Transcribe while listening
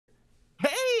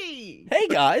Hey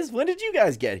guys, when did you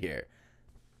guys get here?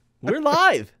 We're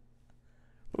live.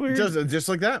 We're Just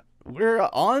like that. We're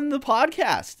on the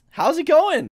podcast. How's it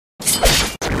going?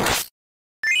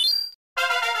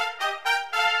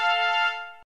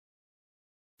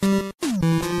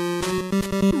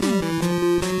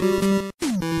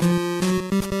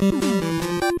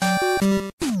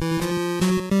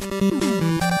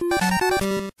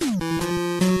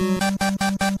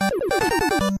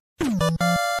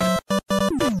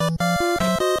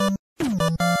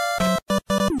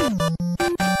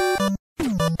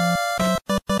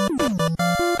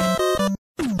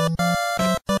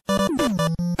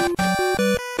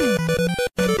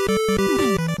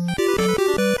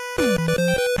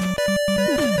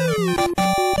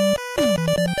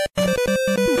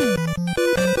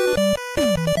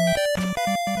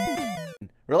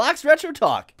 Relax Retro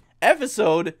Talk,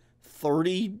 episode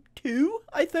 32,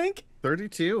 I think.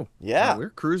 32. Yeah. We're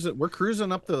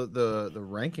cruising up the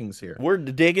rankings here. We're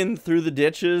digging through the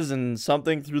ditches and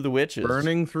something through the witches.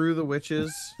 Burning through the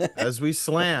witches as we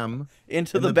slam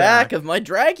into the back of my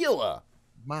Dracula.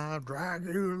 My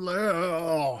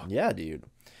Dracula. Yeah, dude.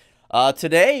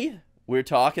 Today, we're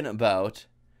talking about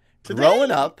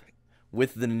growing up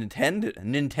with the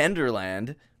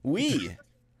Nintenderland Wii.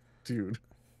 Dude.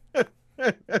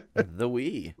 The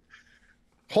Wii.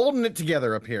 Holding it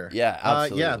together up here. Yeah,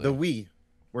 absolutely. Yeah, the Wii.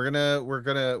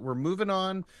 We're moving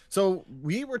on. So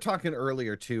we were talking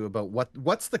earlier too about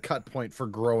what's the cut point for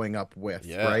growing up with,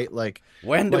 right? Like,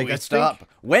 when do we stop?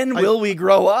 When will we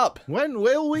grow up? When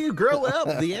will we grow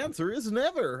up? The answer is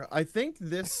never. I think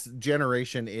this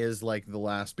generation is like the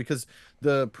last, because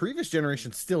the previous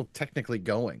generation's still technically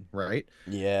going, right?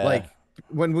 Yeah. Like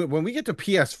when we get to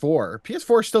PS4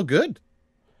 is still good.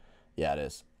 Yeah, it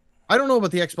is. I don't know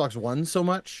about the Xbox One so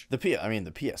much. The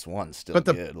PS1's still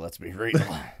good. Let's be real.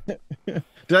 Did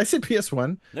I say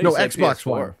PS1? No, Xbox PS4.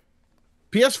 One.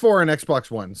 PS4 and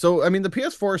Xbox One. So I mean, the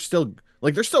PS4 is still,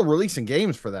 like, they're still releasing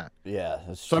games for that. Yeah,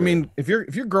 that's so true. I mean, if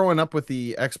you're growing up with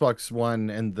the Xbox One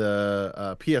and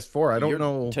the PS4, I don't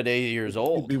know. Today years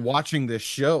old. You'd be watching this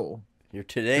show. You're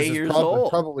today years old.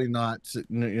 Probably not.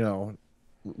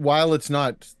 While it's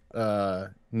not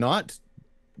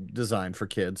designed for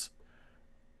kids.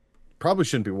 Probably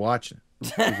shouldn't be watching.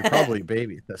 You're probably a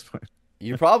baby at this point.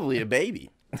 You're probably a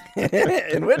baby.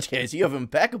 In which case, you have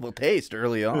impeccable taste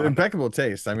early on. Impeccable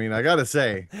taste. I mean, I gotta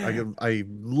say, I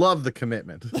love the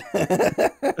commitment.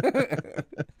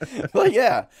 But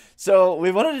yeah, so we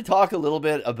wanted to talk a little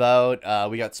bit about.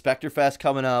 We got Spectrefest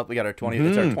coming up. We got our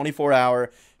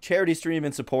 24-hour charity stream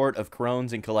in support of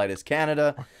Crohn's and Colitis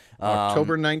Canada.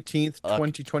 October 19th,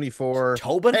 2024.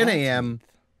 October 10 a.m.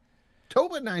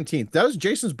 October 19th. That was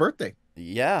Jason's birthday.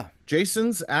 Yeah.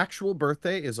 Jason's actual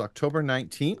birthday is October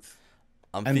 19th.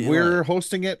 And we're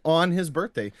hosting it on his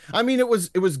birthday. I mean, it was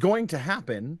going to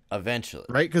happen eventually,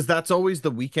 right? Because that's always the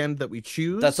weekend that we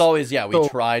choose. That's always, we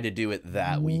try to do it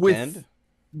that weekend.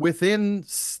 Within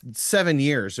 7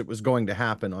 years, it was going to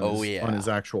happen on his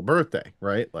actual birthday,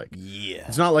 right? Like,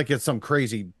 it's not like it's some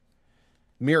crazy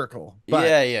miracle. But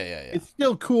it's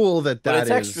still cool that it's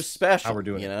extra special. How we're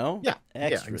doing it, Yeah,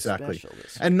 extra exactly. Special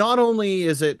and not only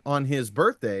is it on his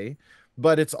birthday,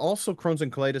 but it's also Crohn's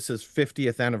and Colitis'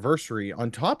 50th anniversary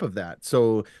on top of that.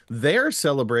 So they're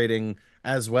celebrating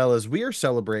as well as we are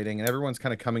celebrating, and everyone's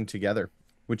kind of coming together,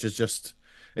 which is just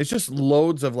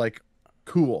loads of like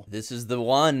cool. This is the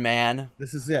one, man.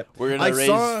 This is it. We're gonna raise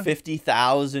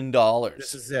 $50,000.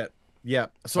 This is it. Yeah.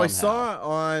 So I saw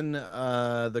on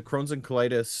the Crohn's and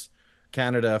Colitis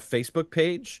Canada Facebook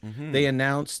page, they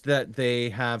announced that they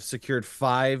have secured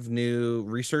 5 new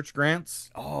research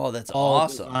grants. Oh, that's all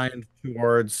awesome. Designed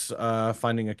towards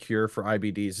finding a cure for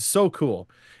IBDs. It's so cool.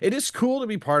 It is cool to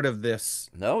be part of this.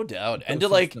 No doubt. And to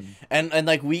like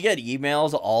we get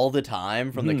emails all the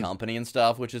time from the company and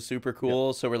stuff, which is super cool.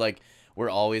 Yeah. So we're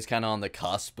always kind of on the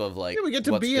cusp of like, we get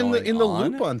to be in the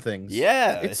loop on things.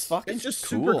 Yeah, it's just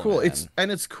cool, super cool. Man.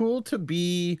 It's cool to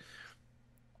be.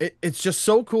 It's just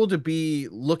so cool to be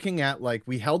looking at, like,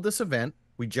 we held this event,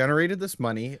 we generated this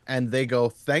money, and they go,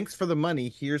 thanks for the money,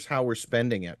 here's how we're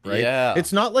spending it, right? Yeah.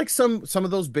 It's not like some of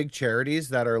those big charities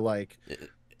that are like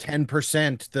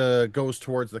 10% goes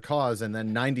towards the cause and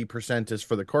then 90% is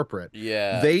for the corporate.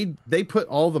 Yeah. They put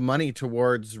all the money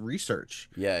towards research.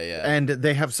 Yeah. And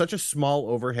they have such a small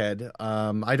overhead.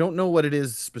 I don't know what it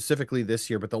is specifically this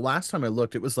year, but the last time I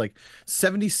looked, it was like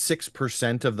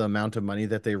 76% of the amount of money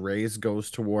that they raise goes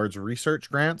towards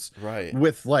research grants. Right.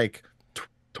 With like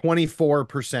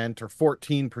 24% or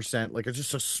 14%. Like, it's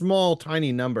just a small,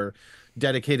 tiny number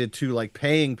dedicated to like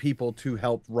paying people to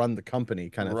help run the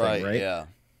company kind of thing, right? Yeah.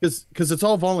 because it's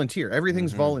all volunteer.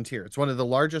 Everything's Mm-hmm. volunteer. It's one of the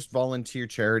largest volunteer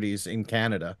charities in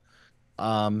Canada.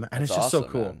 And That's it's just so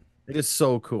awesome, cool. man. It is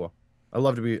so cool.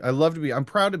 I'm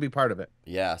proud to be part of it.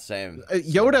 Yeah, same. Same.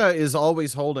 Yoda is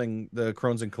always holding the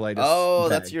Crohn's and colitis Oh,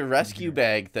 that's bag. your rescue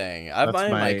bag thing. I have mine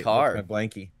in my That's my car.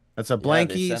 blankie. That's a Yeah, they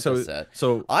blankie. sent us So that.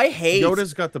 so I hate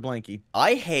Yoda's got the blankie.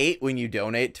 I hate when you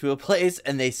donate to a place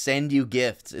and they send you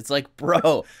gifts. It's like,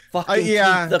 bro, fucking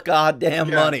Yeah, keep the goddamn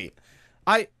yeah. money.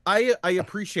 I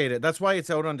appreciate it. That's why it's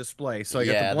out on display. So I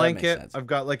got the Yeah, that makes blanket. sense. I've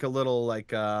got like a little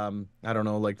like I don't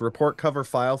know, like report cover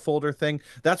file folder thing.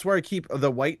 That's where I keep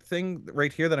the white thing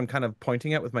right here that I'm kind of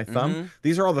pointing at with my thumb. Mm-hmm.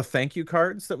 These are all the thank you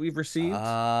cards that we've received.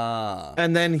 Ah.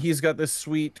 And then he's got this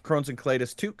sweet Crohn's and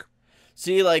colitis toque.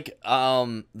 See, like, I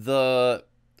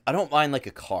don't mind like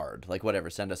a card, like whatever.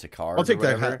 Send us a card I'll or take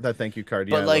whatever. that thank you card.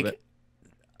 Yeah, But I love it.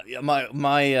 like,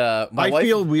 my I wife.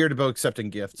 feel weird about accepting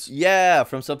gifts. Yeah,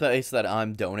 from some place that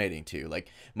I'm donating to. Like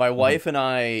my Mhm. wife and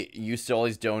I used to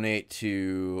always donate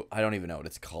to. I don't even know what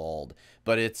it's called,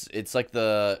 but it's like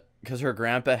the because her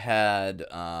grandpa had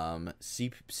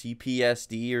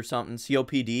CPSD or something,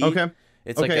 COPD. Okay.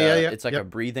 It's Okay. like Yeah. a Yeah. it's like Yep. a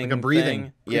breathing Like a breathing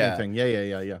thing. breathing Yeah. thing.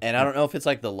 Yeah. And I don't know if it's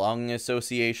like the Lung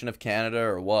Association of Canada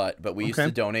or what, but we used Okay.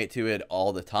 to donate to it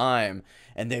all the time,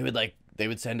 and they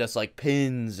would send us like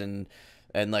pins and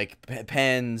like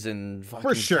pens and For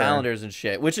fucking sure. calendars and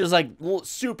shit, which is like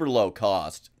super low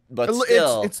cost, but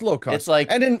still It's low cost. it's like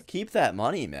And in keep that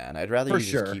money, man. I'd rather For you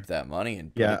just sure. keep that money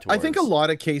and put Yeah, it I think a towards. lot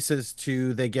of cases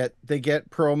too, they get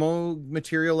promo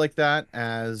material like that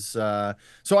as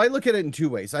so I look at it in two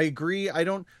ways. I agree. I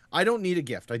don't need a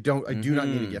gift. I do not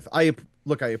need a Mhm. gift. I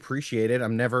appreciate it.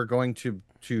 I'm never going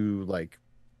to like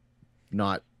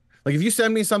not like if you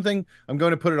send me something, I'm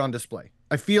going to put it on display.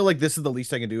 I feel like this is the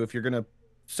least I can do if you're going to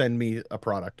send me a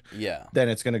product, Yeah. then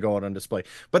it's going to go out on display.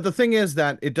 But the thing is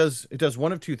that it does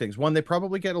one of two things. One, they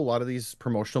probably get a lot of these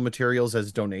promotional materials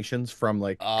as donations from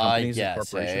like companies and Yes,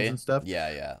 corporations hey. and stuff.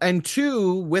 Yeah. And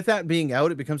two, with that being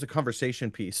out, it becomes a conversation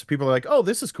piece. People are like, "Oh,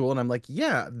 this is cool," and I'm like,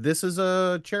 "Yeah, this is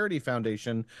a charity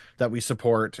foundation that we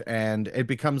support," and it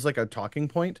becomes like a talking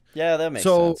point. Yeah, that makes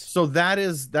So sense.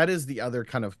 that is the other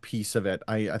kind of piece of it.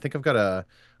 I think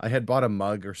I had bought a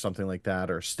mug or something like that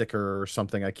or a sticker or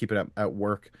something. I keep it at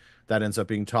work. That ends up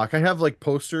being talk. I have like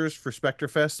posters for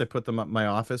Spectrefest. I put them up in my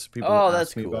office. People Oh,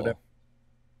 that's ask me about it. cool.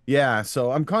 Yeah,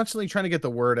 so I'm constantly trying to get the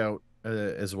word out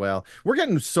as well. We're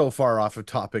getting so far off of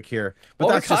topic here, but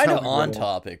Well, we're that's just kind how of we on roll.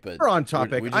 topic, but We're on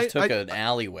topic. we just took an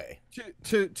alleyway.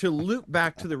 To loop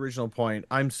back to the original point,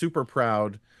 I'm super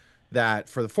proud that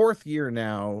for the fourth year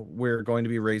now, we're going to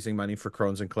be raising money for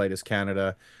Crohn's and Colitis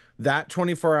Canada. That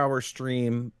 24-hour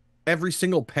stream, every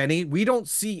single penny, we don't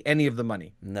see any of the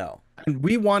money. No. And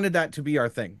we wanted that to be our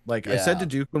thing. Like I said Yeah. to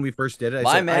Duke when we first did it, I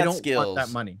My said, I math don't want that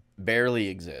skills money. barely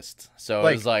exist. So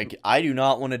Like- it was like I do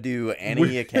not want to do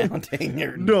any accounting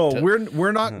or No,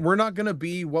 we're not gonna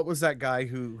be what was that guy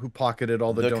who pocketed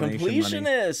all the the donation money?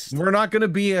 completionist. We're not gonna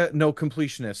be a no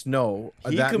completionist. No,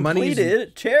 He that money's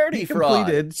completed charity he fraud.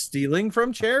 completed stealing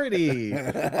from charity.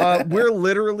 We're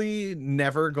literally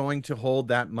never going to hold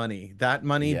that money. That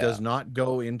money Yeah. does not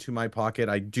go into my pocket.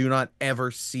 I do not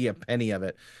ever see a penny of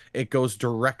it. It goes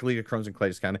directly to Crohn's and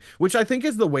Colitis County, which I think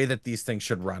is the way that these things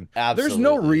should run. Absolutely. There's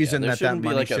no yeah. reason There that shouldn't be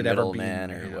money like a should ever be in middleman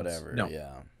their or hands. whatever. No, Yeah.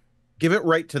 give it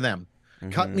right to them.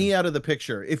 Cut Mhm. me out of the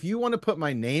picture. If you want to put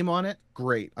my name on it,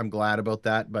 great. I'm glad about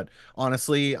that. But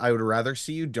honestly, I would rather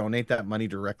see you donate that money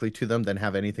directly to them than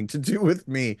have anything to do with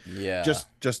me. Yeah.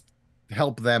 Just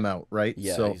help them out, right?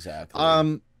 yeah. So, Exactly.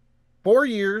 4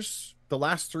 years, the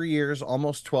last 3 years,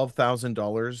 almost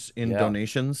 $12,000 in Yeah.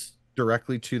 donations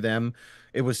directly to them.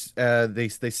 It was they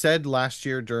said last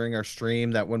year during our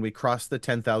stream that when we crossed the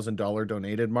 $10,000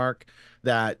 donated mark,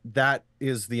 that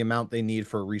is the amount they need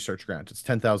for a research grant. It's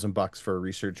 $10,000 for a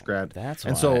research grant. That's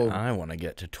and why so I want to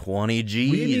get to 20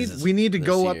 G's. we need to this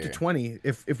go up to year. 20.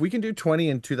 If we can do 20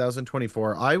 in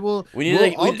 2024, I will. We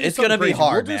need I'll to, do it's something gonna be crazy.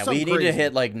 hard, We'll do man. We something need to crazy.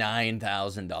 hit like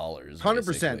 $9,000.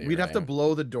 100%. We'd have to right?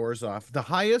 blow the doors off. The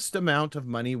highest amount of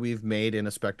money we've made in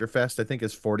a Spectrefest, I think,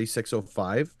 is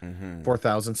 4,605, Mhm.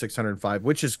 4,605,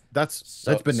 which is that's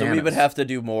So bananas. we would have to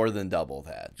do more than double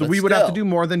that. So But we would have to still, do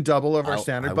more than double of our I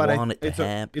standard, want but it to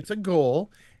happen. it's a goal.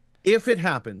 If it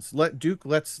happens,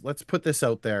 let's put this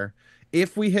out there.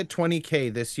 If we hit 20K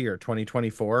this year,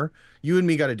 2024, you and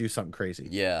me got to do something crazy.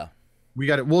 Yeah.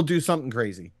 We'll do something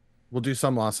crazy. We'll do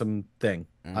some awesome thing.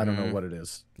 I don't know Mhm. what it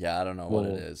is. Yeah, I don't know what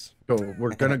it is.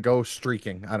 We're gonna go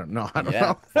streaking. I don't know. I don't Yeah,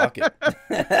 know. fuck it.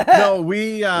 No,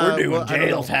 We're doing well, I don't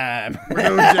jail know. time. We're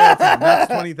doing jail time.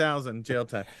 That's 20,000 jail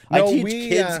time. I No, teach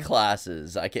kids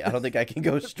classes. I don't think I can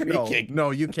go no, streaking.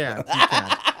 no, you can't. You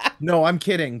can't. No, I'm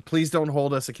kidding. Please don't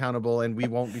hold us accountable, and we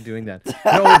won't be doing that. No,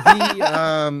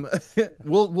 the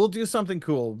we'll do something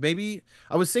cool. Maybe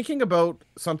I was thinking about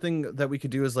something that we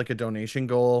could do as like a donation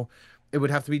goal. It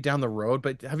would have to be down the road,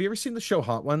 but have you ever seen the show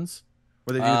Hot Ones,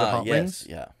 where they do the hot Yes, wings?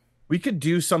 yeah. We could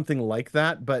do something like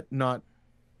that, but not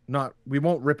we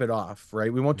won't rip it off,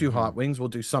 right? We won't do Hmm. hot wings, we'll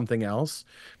do something else.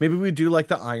 Maybe we do like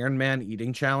the Iron Man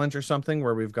eating challenge or something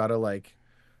where we've got to like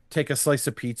take a slice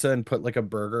of pizza and put like a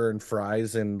burger and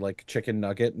fries and like chicken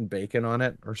nugget and bacon on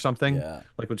it or something. Yeah.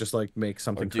 Like we'll just like make Or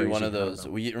something do one crazy. of I don't those.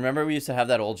 know. We remember we used to have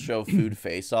that old show, Food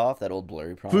Face Off, that old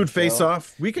Blurry Prawn Food face show.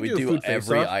 off. We could We do a do food face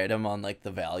every off. item on like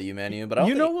the value menu, but I don't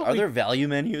You know think what are we there value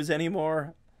menus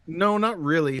anymore? No, not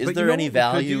really. Is But you there know any what we could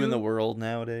value in the do? world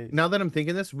nowadays? Now that I'm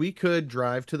thinking this, we could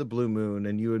drive to the Blue Moon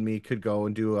and you and me could go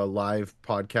and do a live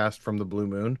podcast from the Blue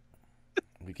Moon.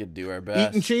 We could do our Eating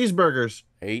best. cheeseburgers.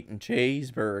 Eating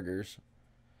cheeseburgers. I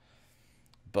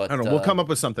But don't know. We'll come up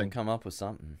with we'll something. come up with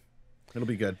something. It'll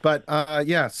be good. But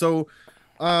yeah, so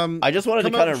I just wanted to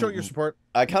come out kind and show your of support.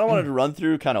 I kind of wanted to run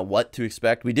through kind of what to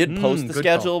expect. We did post the Good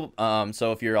call. schedule.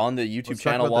 So if you're on the YouTube Let's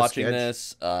talk channel about the watching sketch.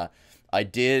 this, I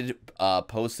did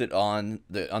post it on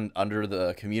under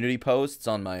the community posts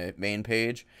on my main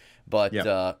page. But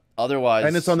Yeah. otherwise,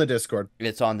 And it's on the Discord.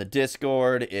 it's on the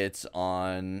Discord. It's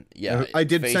on I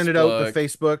did send it out the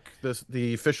Facebook. Facebook,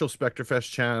 the official Spectrefest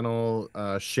channel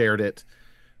shared it.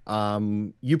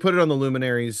 You put it on the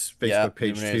Luminaries Yeah, Facebook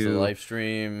page Luminaries of the too. live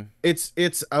stream.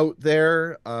 It's out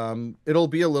there. It'll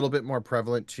be a little bit more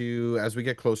prevalent too as we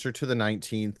get closer to the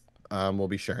 19th. We'll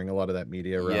be sharing a lot of that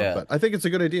media around, Yeah. but I think it's a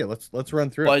good idea. Let's run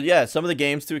through it. But yeah, some of the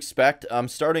games to expect. I'm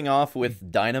starting off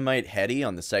with Dynamite Headdy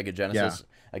on the Sega Genesis,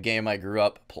 a game I grew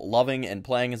up loving and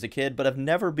playing as a kid, but I've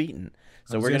never beaten.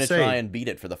 So was we're gonna gonna say- try and beat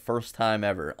it for the first time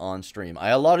ever on stream. I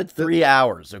allotted 3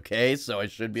 hours, okay? So I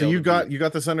should be So able. you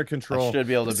got this under control. I should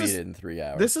be able to This beat is- it in 3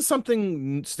 hours. This is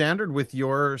something standard with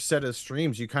your set of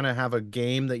streams. You kind of have a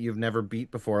game that you've never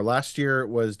beat before. Last year it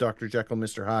was Dr. Jekyll,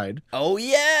 Mr. Hyde. Oh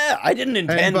yeah, I didn't And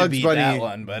intend to Bugs beat Bunny, that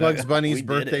one, but Bugs we Bunny's did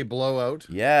birthday it. blowout.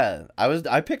 Yeah,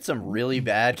 I picked some really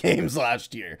bad games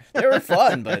last year. They were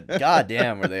fun, but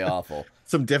goddamn, were they awful.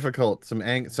 Some difficult, some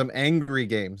angry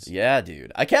games. Yeah,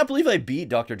 dude. I can't believe I beat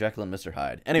Dr. Jekyll and Mr.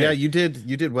 Hyde. Anyway, Yeah, you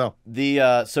did well.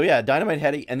 so yeah, Dynamite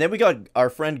Heady, and then we got our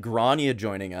friend Grania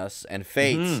joining us, and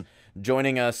Fates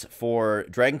joining us for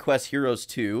Dragon Quest Heroes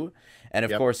 2, and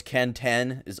of Yep. course Ken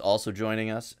 10 is also joining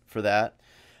us for that.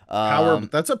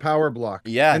 That's a power block.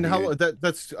 yeah, And how dude.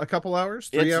 that's a couple hours,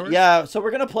 3 hours? Yeah, so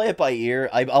we're gonna play it by ear.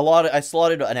 I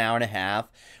slotted an hour and a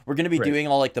half. We're gonna be Right. doing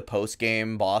all like the post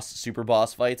game super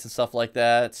boss fights and stuff like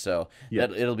that. So Yeah.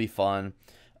 it'll be fun.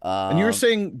 And you were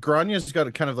saying Grania's got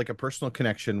a kind of like a personal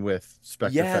connection with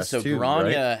Spectrefest yeah, so too,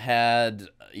 Grania right? had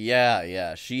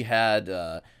she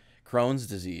had Crohn's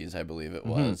disease, I believe it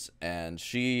was, and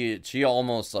she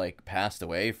almost like passed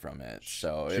away from it.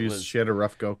 So She had a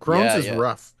rough go. Crohn's is yeah.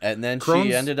 rough. And then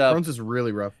Crohn's is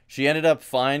really rough. they ended up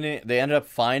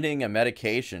finding a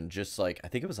medication just like I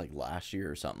think it was like last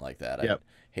year or something like that. Yep.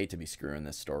 I hate to be screwing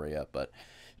this story up, but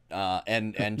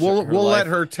and We'll her let life-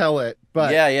 her tell it,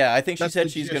 but yeah, I think she that's said the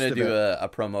she's gist gonna of do it. a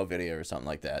promo video or something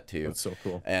like that too. That's so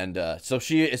cool. And so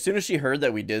she, as soon as she heard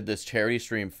that we did this charity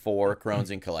stream for Crohn's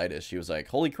and colitis, she was like,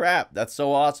 "Holy crap, that's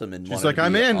so awesome!" And She's wanted like, to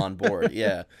 "I'm be in." on board.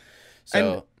 Yeah.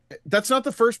 So That's not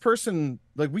the first person,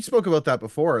 like we spoke about that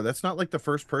before. That's not like the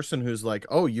first person who's like,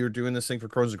 "Oh, you're doing this thing for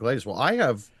Crohn's and colitis." Well, I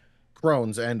have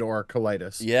Crohn's and or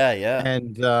colitis. yeah,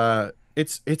 And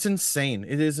it's insane.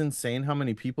 It is insane how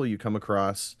many people you come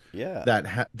across yeah.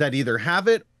 that either have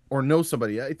it or know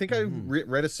somebody. I think I Mhm.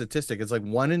 read a statistic. It's like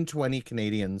 1 in 20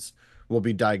 Canadians will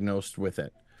be diagnosed with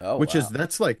it, Oh, which wow. is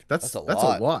that's a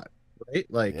lot. lot, right?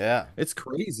 Like Yeah. it's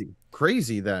crazy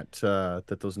that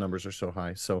that those numbers are so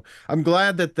high. So I'm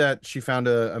glad that she found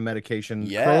a medication.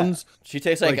 Yeah. Crohn's, She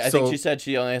takes like like, I think so- she said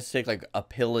she only has to take like a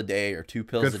pill a day or 2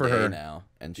 pills Good a for day her. now,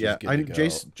 and she's yeah. good to go.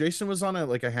 Jason was on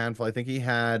like a handful. I think he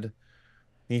had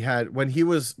when he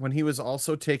was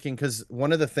also taking, because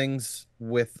one of the things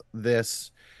with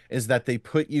this is that they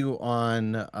put you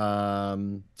on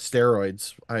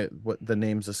steroids. What the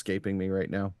name's escaping me right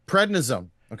now. Prednisone.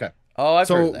 Okay. Oh, I've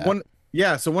heard So of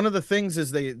that. so one of the things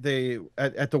is they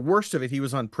at the worst of it, he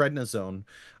was on prednisone.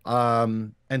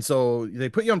 And so they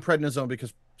put you on prednisone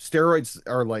because steroids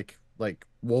are like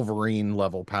Wolverine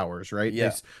level powers, right? Yeah.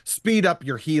 They speed up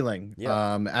your healing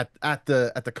Yeah. at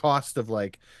the cost of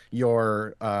like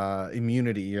your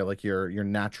immunity, your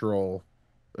natural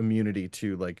immunity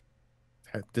to like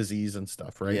disease and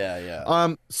stuff, right? Yeah,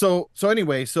 yeah. So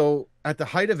anyway, so at the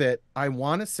height of it, I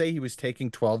want to say he was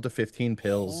taking 12 to 15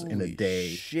 pills in a Holy day,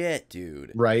 shit,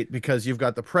 dude. right? Because you've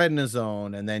got the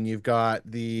prednisone, and then you've got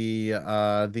the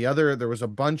other. There was a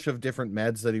bunch of different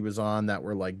meds that he was on that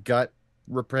were like gut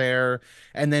repair,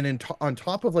 and then on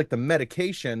top of like the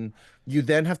medication, you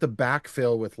then have to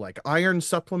backfill with like iron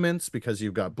supplements because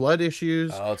you've got blood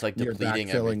issues. Oh, it's like You're depleting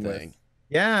backfilling with, everything.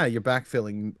 yeah, you're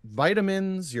backfilling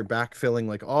vitamins, you're backfilling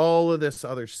like all of this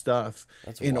other stuff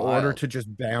That's in order wild. to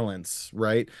just balance,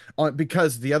 right?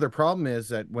 Because the other problem is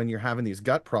that when you're having these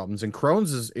gut problems, and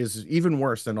Crohn's is even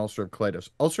worse than ulcerative colitis.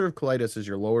 Ulcerative colitis is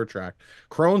your lower tract.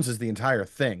 Crohn's is the entire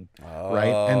thing,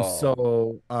 right? And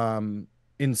Oh, so,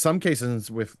 in some cases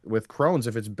with Crohn's,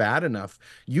 if it's bad enough,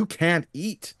 you can't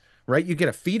eat. Right, you get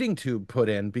a feeding tube put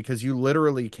in because you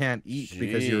literally can't eat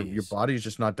because your jeez. body's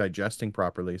just not digesting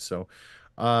properly.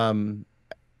 Um,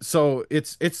 so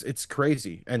it's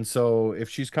crazy. And so if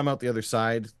she's come out the other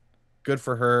side, good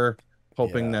for her.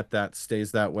 Hoping Yeah, that that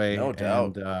stays that way. no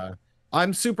doubt. And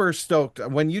I'm super stoked.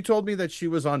 When you told me that she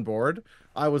was on board,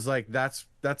 I was like, that's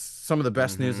some of the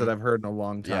best news that Mm-hmm. I've heard in a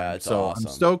long Yeah, time. it's So I'm awesome.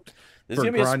 stoked This is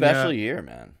for gonna be a special Grania. year,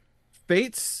 man.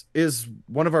 Fates is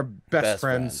one of our best Best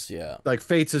friends, friends. yeah. Like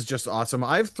Fates is just awesome.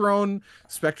 I've thrown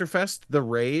Spectrefest, the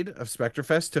raid of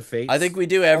Spectrefest to I think Fates we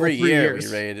do all every three year.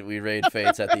 years. We raid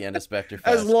Fates at the end of As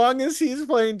Spectrefest. long as he's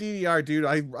playing DDR, dude,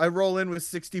 I roll in with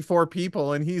 64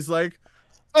 people and he's like,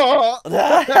 oh,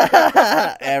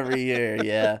 Every year,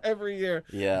 yeah. every year.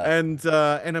 Yeah. And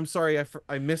I'm sorry,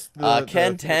 I missed the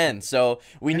Ken 10. So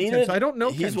we Ken 10. So needed I don't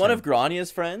know he's Ken one of 10. Grania's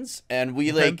friends, and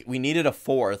Okay. we needed a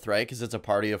fourth, right? Because it's a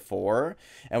party of four.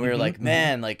 And we were like, Hmm.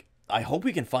 man, like I hope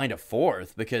we can find a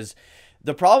fourth because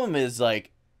the problem is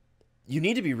like you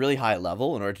need to be really high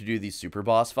level in order to do these super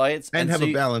boss fights. And And have so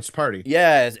a balanced party.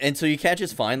 yeah, and so you can't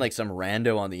just find like some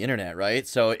rando on the internet, right?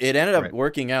 So it ended up Right.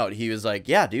 working out. He was like,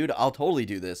 "Yeah, dude, I'll totally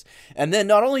do this." And then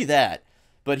not only that,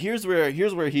 but here's where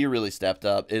he really stepped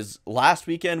up is last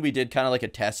weekend we did kind of like a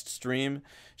test stream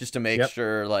just to make Yep.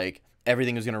 sure like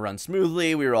everything was going to run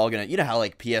smoothly. We were all going to, you know how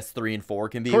like PS3 and 4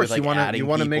 can Of be with course, like you adding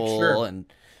want to make people sure.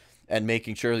 and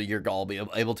making sure that you're all be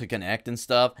able to connect and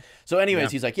stuff. So anyways, Yeah.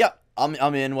 he's like, "Yep,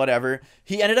 I'm in, whatever."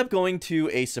 He ended up going to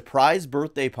a surprise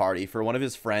birthday party for one of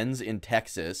his friends in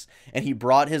Texas, and he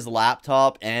brought his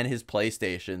laptop and his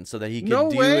PlayStation so that he could No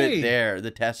do it way. there,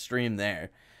 the test stream there.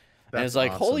 And That's it's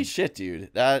like, holy awesome. shit, dude.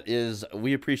 That is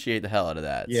we appreciate the hell out of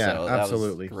that. Yeah, So that was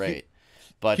absolutely. great.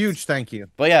 But Huge thank you.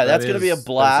 but yeah, That that's gonna be a is A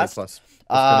blast. plus. That's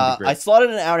gonna be I great. slotted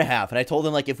an hour and a half, and I told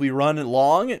him like if we run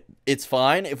long, it's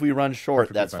fine. If we run short,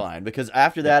 Perfectly that's fine. fine. Because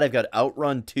after Yep. that, I've got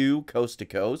Outrun 2 Coast to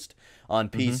Coast on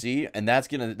Hmm. PC, and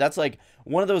that's like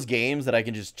one of those games that I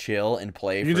can just chill and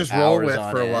play You for just roll hours with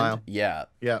on for a end. while. Yeah.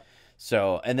 Yeah.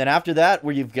 So and then after that,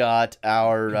 where you've got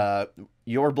our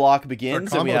your block Our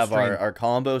begins, and we combo have stream. our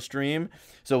combo stream.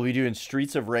 So we'll be doing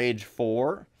Streets of Rage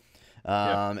 4.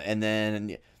 Yep. And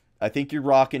then I think you're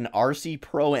rocking RC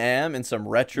Pro Am and some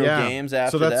retro Yeah. games So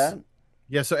after that's that.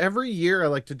 Yeah, so every year I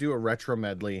like to do a retro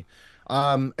medley.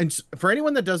 For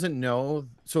anyone that doesn't know,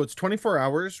 so it's 24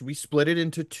 hours. We split it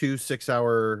into two 6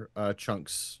 hour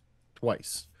chunks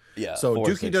twice. Yeah, So four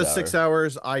Dookie six does hour. 6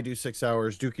 hours, I do 6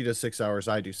 hours. Dookie does 6 hours,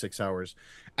 I do 6 hours.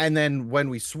 And then when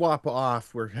we swap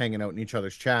off, we're hanging out in each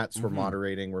other's chats, we're Hmm.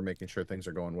 moderating, we're making sure things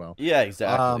are going well. Yeah,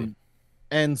 exactly. Um,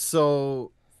 and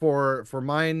so for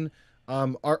mine,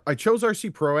 I chose RC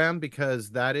Pro Am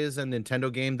because that is a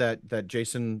Nintendo game that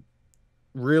Jason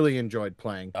really enjoyed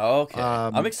playing. Okay,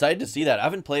 I'm Um, excited to see that. I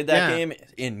haven't played that yeah, game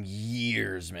in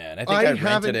years, man. I think I I rented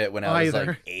haven't it when I was like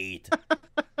either. 8.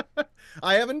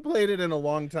 I haven't played it in a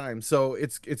long time, so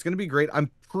it's gonna be great.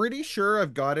 I'm pretty sure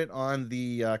I've got it on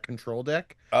the control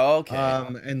deck. Okay.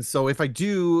 And so if I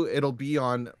do, it'll be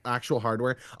on actual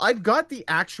hardware. I've got the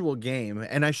actual game,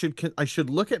 and I should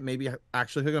look at maybe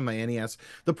actually hooking on my NES.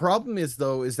 The problem is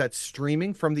though, is that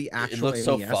streaming from the It actual looks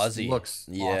so NES fuzzy. looks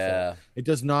awful. Yeah. It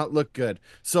does not look good.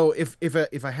 So if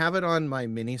I have it on my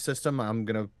mini system, I'm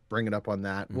gonna bring it up on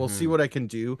that. We'll see Hmm. what I can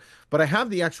do. But I have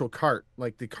the actual cart.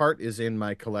 Like the cart is in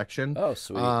my collection. Oh,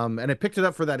 sweet. And I picked it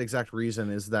up for that exact reason,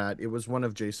 is that it was one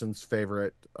of Jason's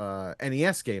favorite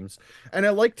NES games. And I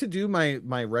like to do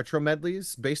my retro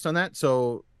medleys based on that.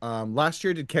 So last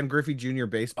year I did Ken Griffey Jr. Oh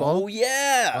Baseball,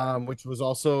 yeah. which was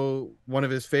also one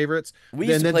of his favorites. We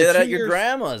used to Then play the that two at your years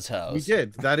grandma's we house.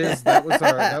 did.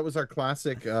 That was our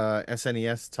classic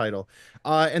SNES title.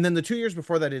 And then the 2 years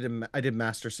before that I did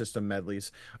Master System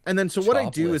medleys. And then so what I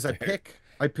do is Choplister.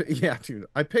 yeah, dude.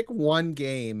 I pick one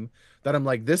game that I'm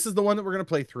like, this is the one that we're gonna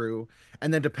play through.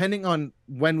 And then depending on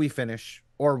when we finish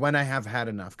or when I have had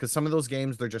enough, because some of those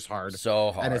games they're just hard So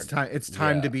and hard. it's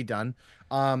time to Yeah. be done.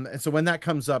 And so when that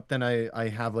comes up, then I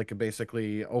have like a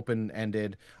basically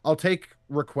open-ended. I'll take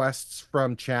requests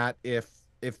from chat if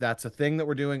that's a thing that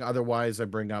we're doing. Otherwise, I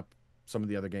bring up some of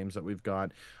the other games that we've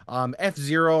got.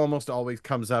 F-Zero almost always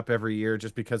comes up every year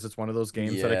just because it's one of those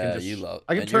games that Yeah, you love,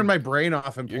 I can and turn my brain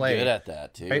off and you're good play. at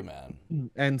that too, Right.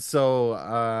 man. And so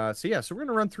yeah, so we're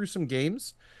gonna run through some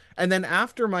games. And then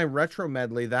after my retro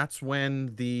medley, that's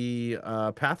when the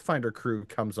Pathfinder crew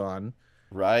comes on,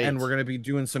 and we're Right. gonna be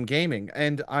doing some gaming.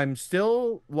 And I'm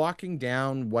still locking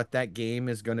down what that game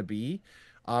is gonna be.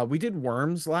 We did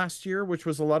Worms last year, which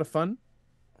was a lot of fun.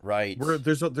 Where Right.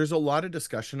 there's a lot of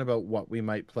discussion about what we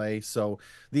might play. So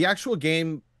the actual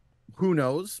game, who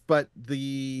knows? But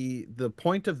the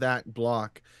point of that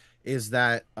block is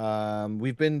that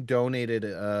we've been donated.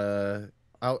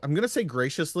 I'm gonna say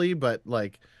graciously, but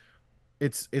like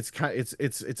it's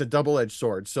a double-edged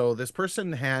sword. So this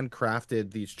person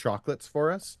handcrafted these chocolates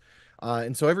for us.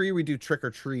 And so every year we do trick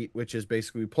or treat, which is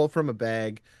basically we pull from a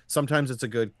bag. Sometimes it's a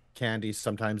good candy,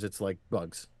 sometimes it's like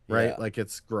bugs, right? Yeah. Like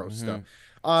it's gross stuff.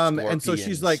 Hmm. And so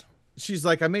Scorpions. she's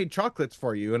like, I made chocolates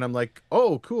for you. And I'm like,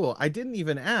 oh, cool. I didn't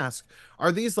even ask.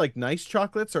 Are these like nice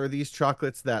chocolates, or are these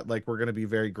chocolates that like we're gonna be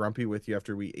very grumpy with you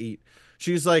after we eat?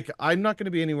 She's like, I'm not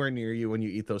gonna be anywhere near you when you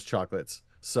eat those chocolates.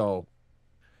 So,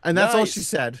 and that's all she Nice.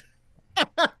 said. So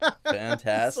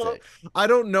Fantastic. I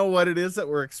don't know what it is that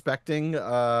we're expecting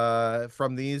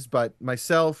from these, but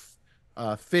myself,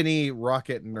 Finny,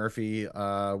 Rocket, and Nerfy,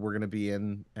 we're gonna be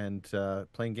in and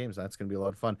playing games. That's gonna be a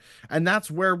lot of fun. And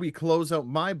that's where we close out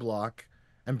my block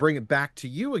and bring it back to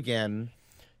you again.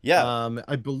 Yeah.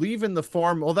 I believe in the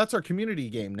form. Well, that's our community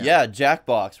game now. Yeah,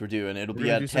 Jackbox we're doing. It'll We're be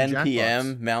gonna at do some 10 Jackbox.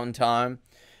 p.m. Mountain Time.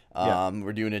 Yeah.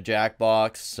 We're doing a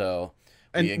Jackbox, so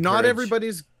we And not encourage.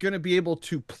 everybody's gonna be able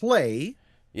to play,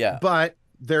 Yeah. but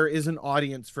there is an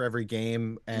audience for every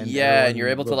game, and Yeah, and you're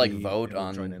everyone able to will like be vote able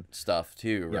to join on in. stuff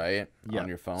too, Yeah, right? yeah. On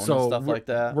your phone and So stuff like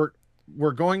that.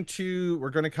 we're going to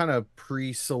kind of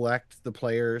pre-select the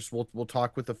players. We'll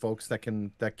talk with the folks that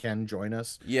can join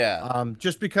us. Yeah.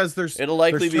 Just because It'll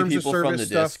there's likely be terms of people from service the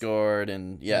stuff. Discord,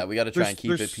 and Yeah, yeah, we got to try and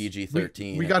keep it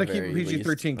PG-13 we at got the to keep it very least.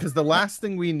 PG-13 because the last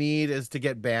thing we need is to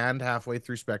get banned halfway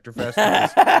through Spectrefest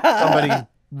because somebody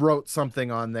wrote something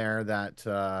on there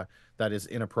that is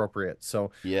inappropriate. So,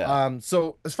 Yeah.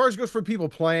 so as far as it goes for people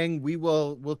playing,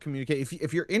 we'll communicate.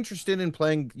 If you're interested in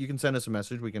playing, you can send us a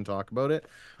message. We can talk about it.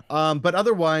 But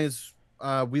otherwise,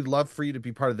 we'd love for you to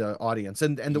be part of the audience.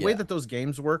 And the way Yeah. that those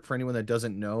games work, for anyone that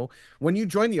doesn't know, when you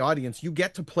join the audience, you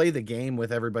get to play the game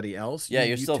with everybody else. Yeah,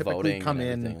 you're You still typically voting come and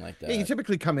in, everything like yeah, you that.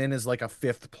 typically come in as like a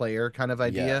fifth player kind of Yeah.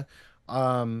 idea.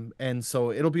 And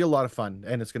so it'll be a lot of fun,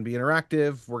 and it's going to be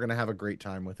interactive. We're going to have a great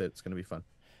time with it. It's going to be fun.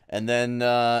 And then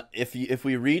if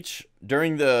we reach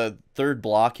during the third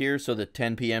block here, so the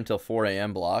 10 p.m. till 4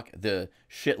 a.m. block, the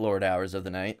shitlord hours of the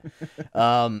night,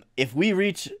 if we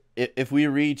reach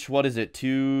what is it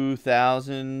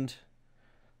 2,000?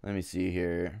 Let me see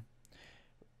here.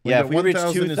 We Yeah, got if we reach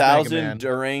 1,000 is Mega 2,000 Man.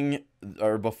 during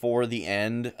or before the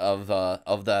end of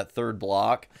that third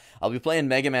block, I'll be playing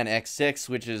Mega Man X6,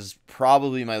 which is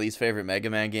probably my least favorite Mega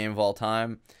Man game of all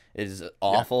time. It is Yeah,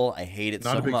 awful. I hate it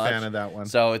not so a big fan much. of that one.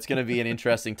 So it's gonna be an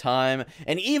interesting time.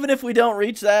 And even if we don't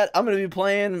reach that, I'm gonna be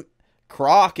playing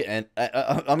Croc, and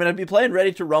I'm gonna be playing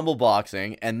Ready to Rumble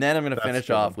Boxing, and then I'm gonna That's a finish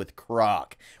good off one. with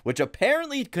Croc, which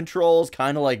apparently controls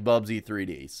kind of like Bubsy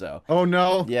 3D. So Oh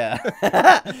no. yeah.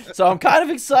 So I'm kind of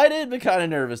excited, but kind of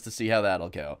nervous to see how that'll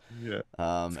go. Yeah, it's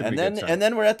gonna And be a good then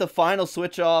time. we're at the final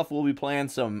switch off. We'll be playing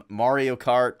some Mario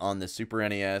Kart on the Super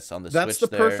NES on the That's Switch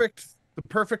there. the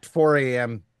perfect 4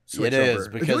 a.m. It switch is over.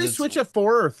 Do because we it's switch at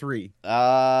 4 or 3?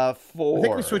 I think we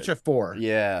 4. switch at 4.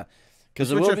 Yeah. We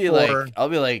Because it switch will at be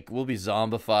 4. like we'll be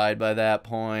zombified by that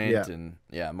point, Yeah. and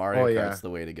yeah, Oh Mario yeah. Kart's the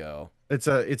way to go. It's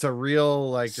a real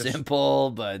like just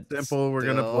Simple, but simple. We're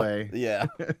gonna still, play. yeah.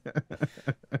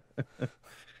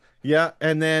 Yeah,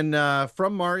 and then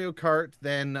from Mario Kart,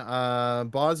 then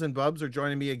Boz and Bubs are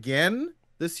joining me again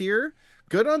this year.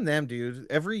 Good on them, dude.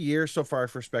 Every year so far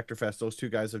for Spectrefest, those two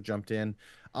guys have jumped in.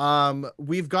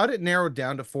 We've got it narrowed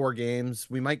down to 4 games.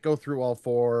 We might go through all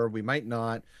 4, we might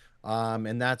not.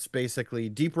 And that's basically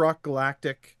Deep Rock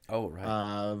Galactic, Oh right.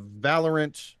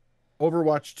 Valorant,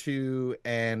 Overwatch 2,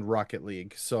 and Rocket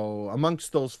League. So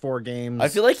amongst those 4 games, I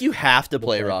feel like you have to we'll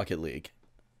play play. Rocket League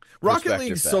for Rocket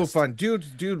League's so Spectrefest. fun,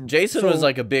 dude. Jason was So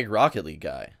like a big Rocket League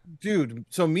guy. dude,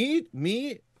 so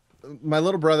my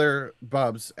little brother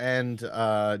Bubs and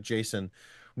Jason,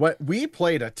 what we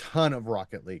played a ton of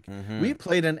Rocket League. Hmm. We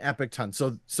played an epic ton.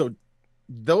 So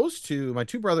those two, my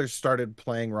two brothers started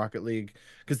playing Rocket League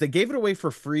because they gave it away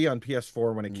for free on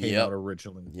PS4 when it came out Yep.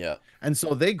 originally. Yep. And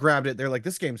so they grabbed it. They're like,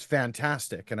 this game's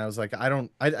fantastic. And I was like,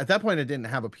 at that point, I didn't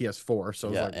have a PS4. So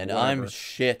I was Yeah, like, and I'm whatever.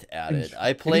 shit at it. Enjoy,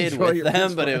 I played enjoy with your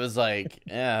them, but it PS4. was like,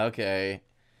 yeah, okay.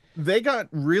 They got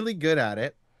really good at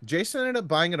it. Jason ended up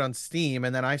buying it on Steam,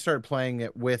 and then I started playing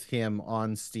it with him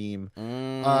on Steam.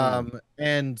 Mm,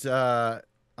 And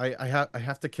I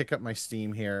have to kick up my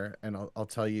Steam here, and I'll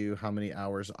tell you how many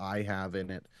hours I have in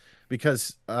it,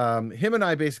 because him and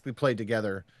I basically played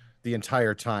together the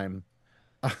entire time.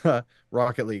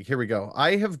 Rocket League. Here we go.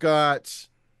 I have got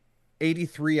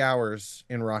 83 hours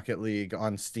in Rocket League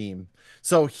on Steam.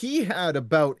 So he had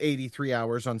about 83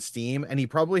 hours on Steam, and he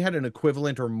probably had an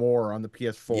equivalent or more on the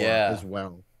PS4 yeah. as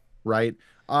well, right?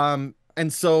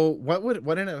 And so what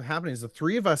ended up happening is the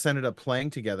three of us ended up playing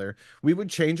together. We would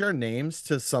change our names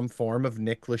to some form of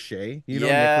Nick Lachey. You know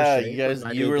Nick Yeah, you Lachey from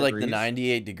guys, you 98 were like the Degrees?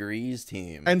 98 Degrees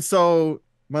team. And so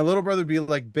my little brother would be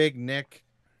like Big Nick.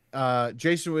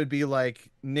 Jason would be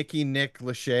like Nicky Nick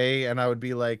Lachey, and I would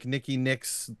be like Nicky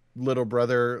Nick's little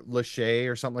brother Lachey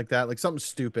or something like something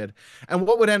stupid. And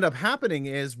what would end up happening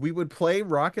is we would play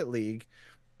Rocket League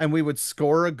and we would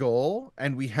score a goal,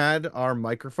 and we had our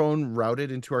microphone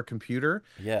routed into our computer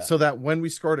Yeah. so that when we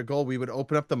scored a goal, we would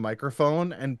open up the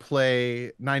microphone and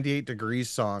play 98 Degrees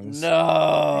songs with the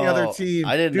other No, team.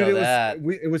 I didn't Dude, know that.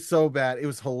 it was so bad. It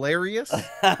was hilarious.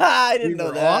 I We didn't know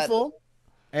were that. awful.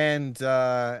 And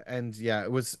yeah,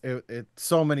 it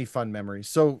so many fun memories.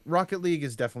 So Rocket League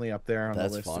is definitely up there on the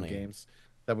That's list of funny. games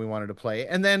that we wanted to play.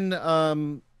 And then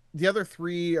the other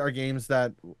three are games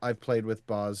that I've played with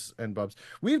Boz and Bubs.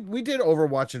 We did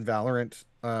Overwatch and Valorant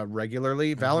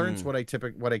regularly. Valorant's Hmm.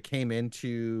 what I came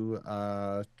into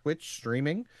Twitch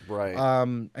streaming. Right.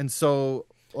 And so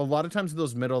a lot of times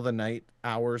those middle of the night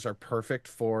hours are perfect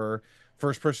for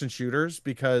first person shooters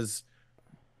because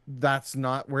that's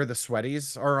not where the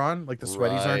sweaties are on. Like the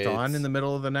sweaties aren't Right. on in the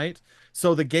middle of the night.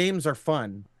 So the games are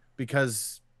fun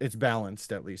because it's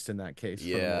balanced, at least in that case, for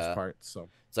the most Yeah. part. So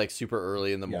It's like super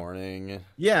early in the yeah. morning.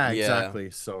 Yeah, Yeah.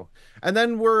 exactly. So, and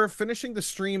then we're finishing the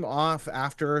stream off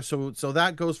after, so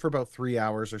that goes for about 3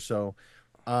 hours or so.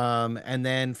 And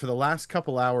then for the last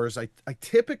couple hours, I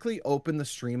typically open the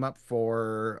stream up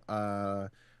for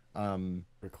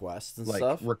Requests and like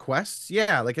stuff. requests.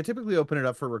 Yeah, like I typically open it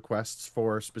up for requests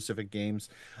for specific games.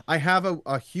 I have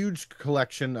a huge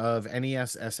collection of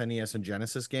NES, SNES, and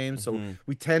Genesis games, so Hmm.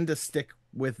 we tend to stick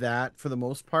with that for the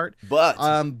most part. But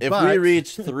if we But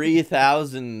reach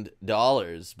 $3,000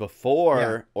 yeah,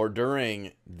 before or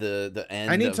during the end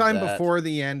of anytime that, before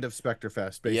the end of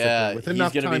Spectrefest, basically, yeah, with he's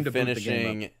enough gonna be time to boot the game up.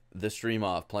 finishing the stream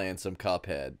off playing some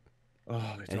Cuphead, Oh,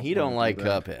 I and don't he want don't to do like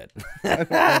that. Cuphead. I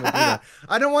don't want to do that.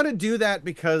 I don't want to do that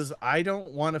because I don't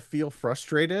want to feel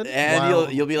frustrated And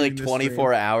while you'll be like doing the stream.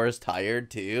 24 hours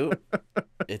tired too.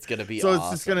 It's gonna be So it's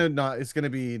just awesome. it's gonna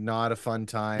be not a fun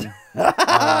time.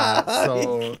 Uh, Might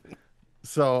so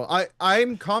so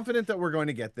I'm confident that we're going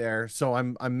to get there. So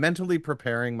I'm mentally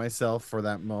preparing myself for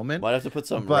that moment. have to put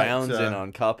some But rounds in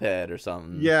on Cuphead or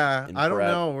something yeah, in I don't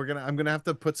prep. know. I'm gonna have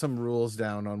to put some rules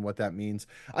down on what that means.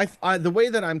 The way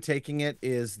that I'm taking it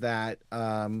is that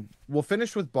we'll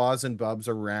finish with Boz and Bubs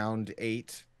around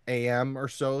 8 a.m. or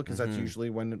so, because that's Hmm. usually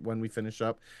when we finish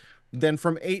up. Then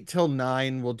from 8 till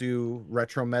 9, we'll do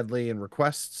retro medley and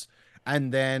requests.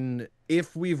 And then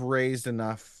if we've raised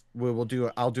enough,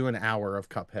 I'll do an hour of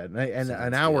Cuphead. And an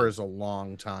Sounds hour good. is a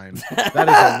long time. That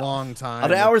is a long An time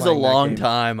of hour's a playing that long game.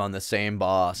 time on the same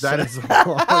boss. That is a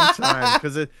long time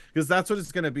because that's what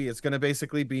it's gonna be. It's gonna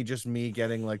basically be just me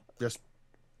getting like just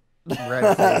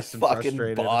red faced and Fucking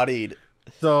frustrated. bodied.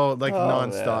 So like Oh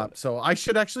man. nonstop. So I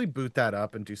should actually boot that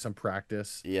up and do some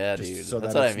practice Yeah, just dude. so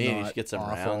That's that what I it's mean. You should not get some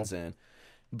awful. rounds in.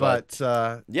 But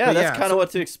But yeah, that's yeah, kind of so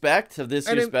what to expect of this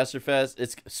and year's it, Spectrefest.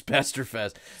 It's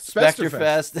Spectrefest. Spesterfest.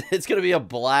 Spectrefest. It's gonna be a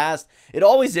blast. It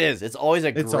always is. It's always a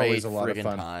It's great always a lot of friggin'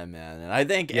 fun. time, man. And I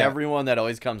thank Yeah, everyone that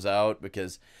always comes out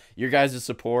because your guys'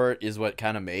 support is what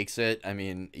kind of makes it. I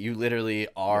mean, you literally yeah,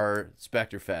 are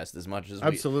Spectrefest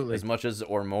absolutely. as much as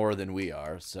or more than we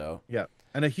are. So Yeah.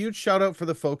 And a huge shout out for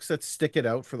the folks that stick it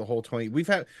out for the whole 20. We've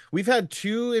had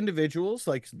two individuals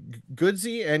like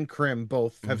Goodsy and Krim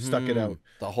both have stuck it out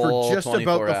the for whole just about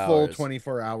 24 the full hours.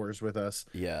 24 hours with us.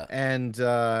 Yeah. And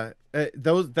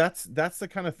that's the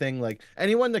kind of thing, like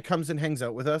anyone that comes and hangs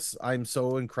out with us, I'm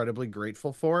so incredibly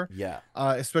grateful for. Yeah.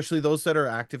 Especially those that are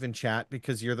active in chat,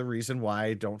 because you're the reason why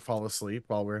I don't fall asleep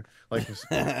while we're like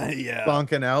Yeah.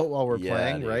 bonking out while we're Yeah,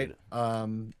 playing, right?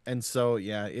 dude. And so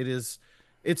yeah,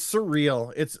 it's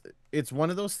surreal. It's one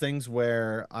of those things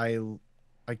where I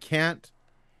can't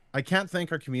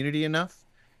thank our community enough,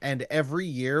 And every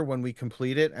year when we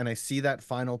complete it and I see that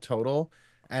final total,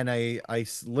 and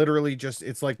literally just,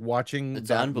 it's like watching It's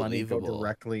that money go unbelievable.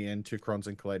 directly into Crohn's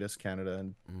and Colitis Canada.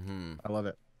 And Hmm. I love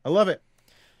it. I love it.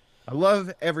 I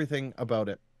love everything about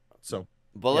it. So,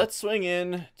 But yeah. let's swing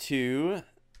in to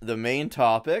the main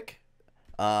topic.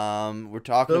 We're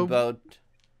talking So, about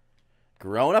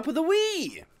growing up with a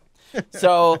Wii.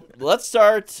 So let's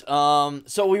start.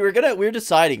 So we were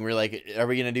deciding. We are like, are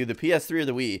we gonna do the PS3 or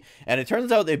the Wii? And it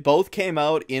turns out they both came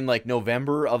out in like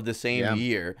November of the same yeah.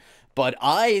 year. But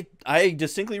I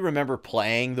distinctly remember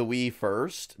playing the Wii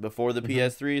first before the Hmm.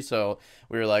 PS3. So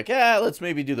we were like, yeah, let's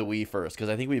maybe do the Wii first, because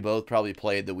I think we both probably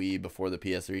played the Wii before the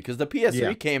PS3, because the PS3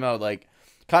 Yeah. came out like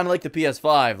kind of like the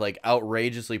PS5, like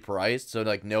outrageously priced. So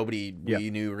like nobody Yeah. we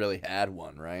knew really had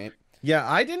one, right? Yeah,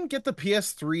 I didn't get the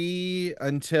PS3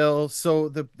 until, so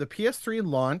the PS3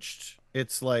 launched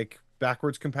its like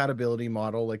backwards compatibility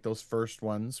model, like those first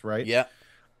ones, right? Yeah.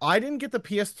 I didn't get the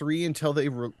PS3 until they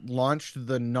launched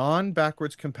the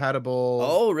non-backwards compatible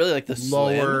Oh, really? Like the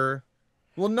Slim? lower.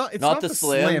 Well, not, it's Not not the the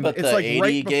Slim, slim. but It's the like 80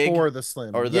 right gig, before the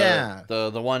slim. or Yeah.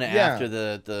 the one Yeah. after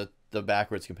the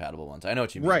backwards compatible ones. I know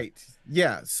what you mean. Right.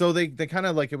 Yeah. So they kind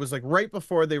of like, it was like right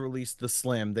before they released the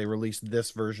Slim, they released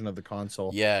this version of the console.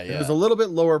 Yeah, It was yeah. a little bit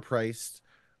lower priced.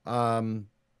 Um,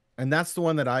 and that's the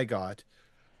one that I got.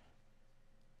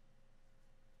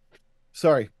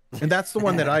 Sorry. And that's the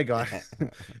one that I got.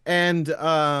 And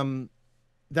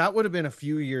that would have been a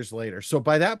few years later. So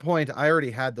by that point, I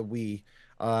already had the Wii.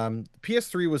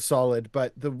 PS3 was solid,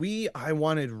 but the Wii I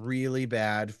wanted really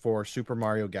bad for Super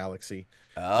Mario Galaxy.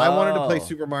 I wanted to play Oh,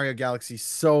 Super Mario Galaxy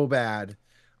so bad.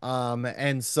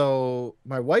 And so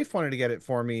my wife wanted to get it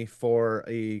for me for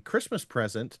a Christmas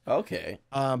present. okay.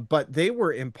 But they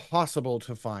were impossible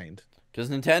to find. Because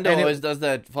Nintendo And always does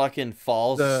that fucking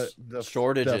false the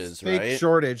shortages, fake right?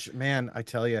 shortage, man, I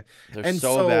tell you. They're And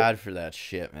so so bad for that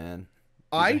shit, man.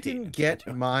 I I hate didn't get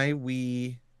Nintendo. my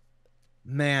Wii.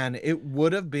 Man, it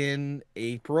would have been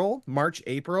March,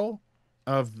 April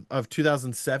of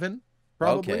 2007,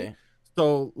 probably. Okay.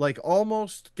 So like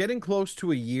almost getting close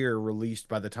to a year released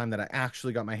by the time that I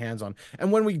actually got my hands on.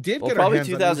 And when we did Well, get our probably hands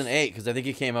on, it was 2008, because I think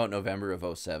it came out November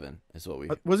of '07, is what we.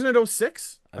 wasn't it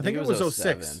 06? I I think think it it was was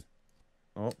 '07. 06.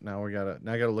 Oh, now I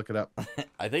gotta look it up.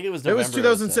 I think it was It was November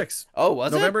of '07. 2006. Oh,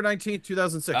 was it? November 19th,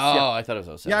 2006. Yeah. Oh, I thought it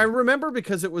was Yeah, I '07. remember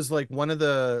because it was like one of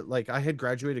the, like, I had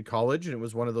graduated college and it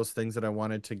was one of those things that I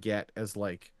wanted to get as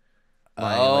like my,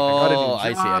 like, I got a new Oh,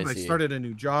 I see, I job, I see. started a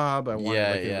new job, I wanted, Yeah,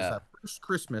 like, it was yeah. that first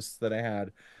Christmas that I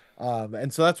had.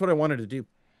 And so that's what I wanted to do.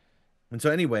 And so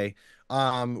anyway,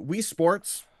 Wii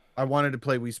Sports, I wanted to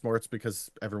play Wii Sports because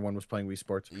everyone was playing Wii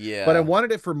Sports, but I Yeah.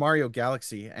 wanted it for Mario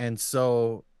Galaxy, and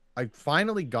so I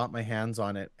finally got my hands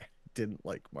on it. Didn't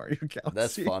like Mario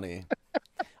That's Galaxy. funny.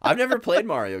 I've never played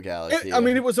Mario Galaxy. I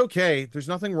mean, it was okay. There's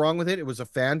nothing wrong with it. It was a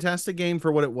fantastic game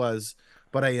for what it was,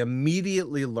 but I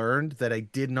immediately learned that I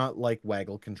did not like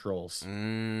waggle controls. Like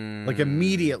Mm.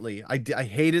 immediately, I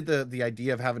hated the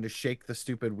idea of having to shake the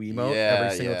stupid Wiimote every Yeah,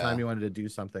 single time yeah. you wanted to do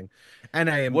something. And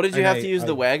I What am did you and have to use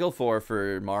the I waggle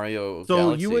for Mario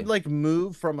so you would Galaxy? like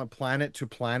move from a planet to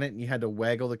planet, and you had to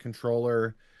waggle the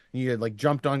controller. You had like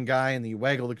jumped on guy, and then you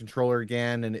waggle the controller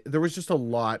again, and there was just a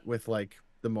lot with like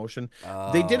the motion.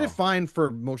 They did it Oh, fine for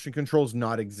motion controls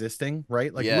not existing,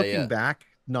 right? Like yeah, looking yeah, back,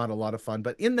 not a lot of fun,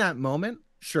 but in that moment,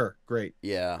 sure, great,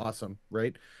 yeah. awesome,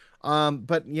 right?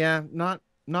 But yeah, not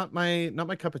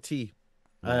my cup of tea.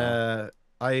 No. Uh,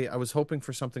 I was hoping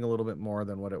for something a little bit more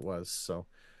than what it was, so,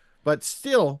 but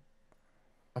still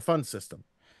a fun system.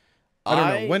 I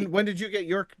don't know. I When did you get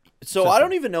your So I don't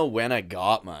system? even know when I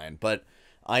got mine, but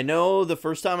I know the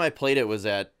first time I played it was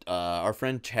at our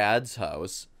friend Chad's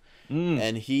house, Mm,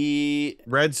 and he.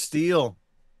 Red Steel.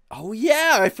 Oh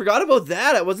yeah, I forgot about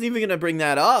that. I wasn't even gonna bring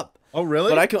that up, Oh, but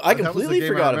really? I That was the completely game I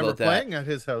forgot remember about that. playing at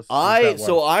his house. Was I that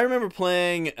so one? I remember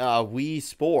playing Wii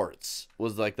Sports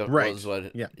was like the Right. was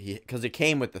what Yeah. he, because it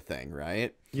came with the thing,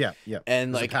 right? Yeah. Yeah.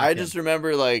 And As a like I pack-in. just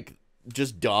remember like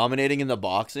just dominating in the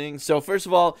boxing. So first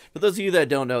of all, for those of you that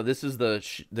don't know, this is the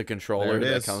There controller it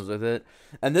that is. comes with it.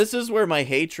 And this is where my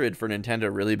hatred for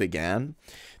Nintendo really began,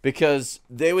 because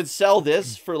they would sell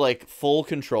this for like full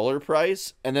controller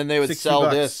price, and then they would 60 sell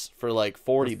bucks this for like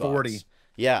for 40 40. bucks.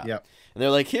 Yeah. Yep. And they're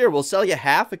like, "Here, we'll sell you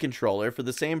half a controller for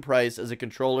the same price as a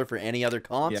controller for any other Yep.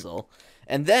 console.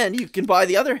 And then you can buy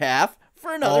the other half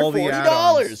for another All the $40.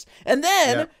 add-ons. And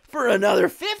then Yep. for another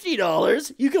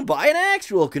 $50, you can buy an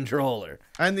actual controller."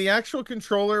 And the actual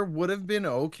controller would have been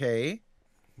okay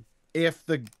if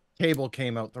the cable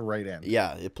came out the right end.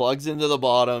 Yeah, it plugs into the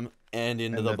bottom and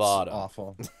into And the that's bottom.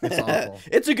 awful. It's awful.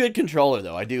 It's a good controller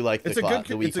though. I do like It's a good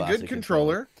the Wii it's a Classic good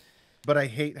controller. but I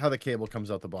hate how the cable comes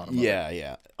out the bottom. Yeah,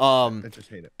 yeah. I just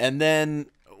hate it. And then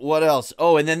what else?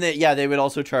 Oh, and then they would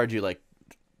also charge you like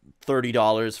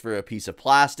 $30 for a piece of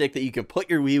plastic that you can put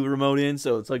your Wii remote in,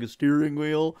 so it's like a steering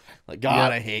wheel. Like,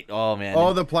 God, I hate. Oh man.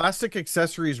 Oh, the plastic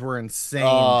accessories were insane.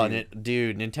 Oh,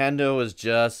 dude, Nintendo was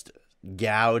just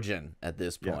gouging at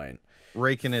this point,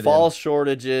 raking it. False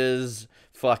shortages,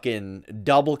 fucking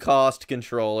double cost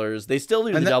controllers. They still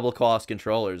do the double cost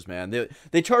controllers, man.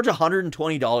 They charge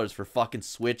 $120 for fucking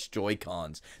Switch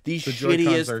Joy-Cons. These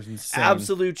shittiest,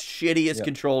 absolute shittiest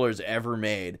controllers ever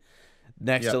made.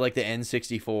 Next to like the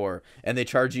N64, and they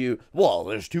charge you, well,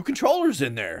 there's 2 controllers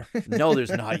in there. No,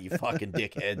 there's not, you fucking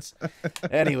dickheads.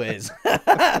 Anyways,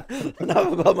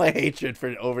 enough about my hatred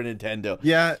for over Nintendo.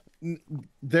 Yeah,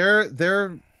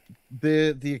 the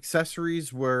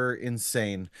accessories were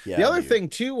insane. Yeah, the other thing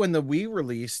too, when the Wii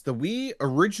released, the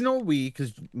original Wii,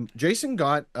 because Jason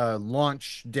got a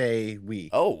launch day Wii.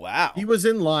 Oh wow, he was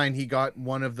in line. He got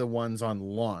one of the ones on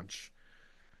launch.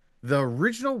 The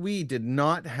original Wii did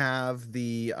not have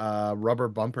the rubber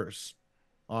bumpers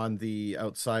on the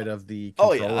outside of the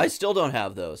controller. Oh yeah, I still don't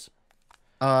have those.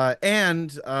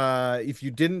 And if you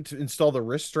didn't install the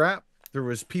wrist strap, there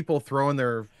was people throwing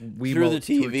their Wii through the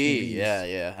TV. Yeah,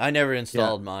 yeah. I never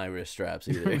installed my wrist straps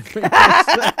either.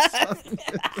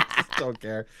 Don't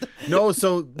care. No,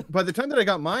 so by the time that I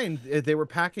got mine, they were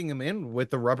packing them in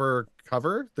with the rubber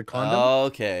cover, the condom.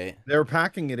 Okay. They were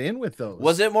packing it in with those.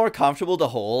 Was it more comfortable to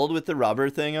hold with the rubber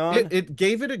thing on? It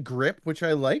gave it a grip, which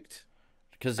I liked.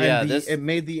 Because it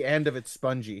made the end of it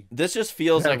spongy. This just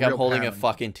feels like I'm holding a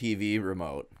fucking TV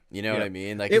remote. You know what I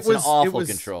mean? Like it's an awful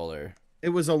controller. It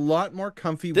was a lot more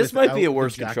comfy. This might be a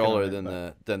worse controller than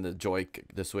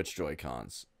the Switch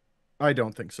Joy-Cons. I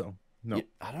don't think so. No,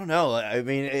 I don't know. I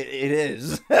mean, it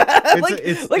is.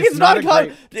 it's not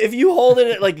if you hold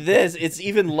it like this, it's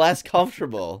even less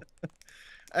comfortable.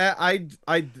 I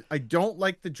don't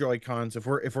like the Joy-Cons. If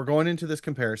we're going into this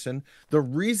comparison, the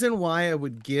reason why I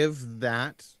would give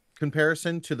that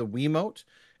comparison to the Wiimote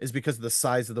is because of the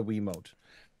size of the Wiimote.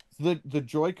 The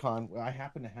Joy-Con, I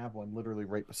happen to have one literally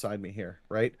right beside me here,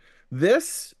 right?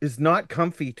 This is not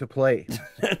comfy to play.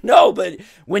 No, but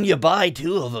when you buy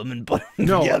 2 of them and put them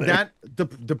together.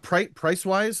 The price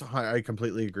wise, I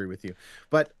completely agree with you.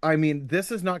 But I mean,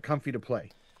 this is not comfy to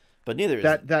play. But neither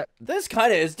is this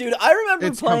kind of is, dude. I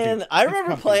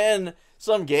remember playing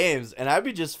some games, and I'd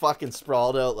be just fucking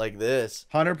sprawled out like this,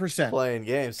 100% playing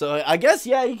games. So I guess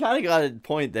you kind of got a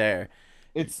point there.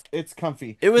 It's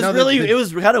comfy. It was it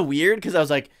was kind of weird because I was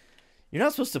like, you're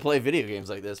not supposed to play video games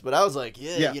like this, but I was like,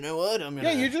 you know what? I'm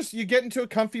gonna. Yeah, you get into a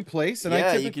comfy place, and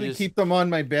I typically keep them on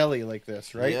my belly like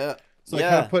this, right? Yeah. So I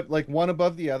kind of put like one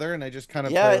above the other, and I just kind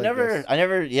of I did that, and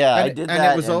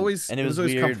it was always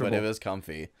weird, but it was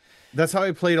comfy. That's how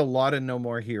I played a lot of No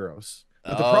More Heroes.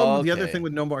 But the problem, the other thing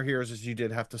with No More Heroes is you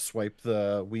did have to swipe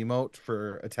the Wiimote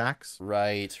for attacks.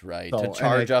 Right. So, to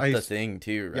charge up the thing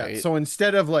too, right? Yeah. So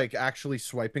instead of like actually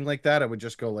swiping like that, I would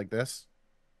just go like this.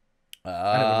 So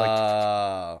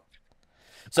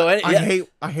I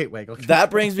hate waggle. That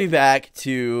brings me back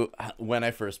to when I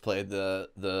first played the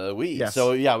Wii. Yes.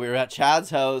 So yeah, we were at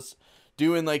Chad's house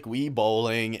doing like Wii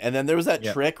bowling, and then there was that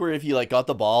trick where if you like got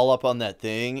the ball up on that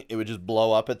thing, it would just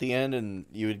blow up at the end, and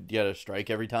you would get a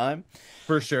strike every time.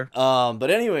 For sure.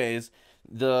 But anyways,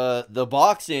 the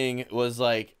boxing was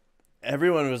like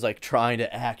everyone was like trying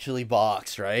to actually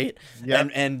box, right? Yeah.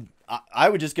 And I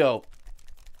would just go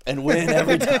and win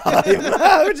every time.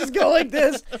 I would just go like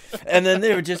this, and then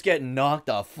they would just get knocked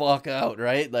the fuck out,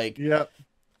 right? Like, it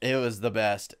was the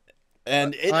best.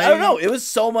 And I don't know, it was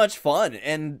so much fun.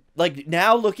 And like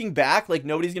now looking back, like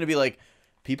nobody's gonna be like,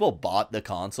 people bought the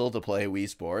console to play Wii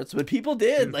Sports, but people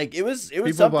did. Like it was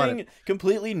something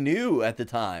completely new at the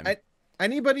time.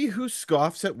 Anybody who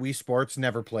scoffs at Wii Sports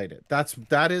never played it.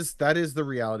 That is the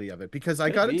reality of it. Because I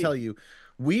got to tell you,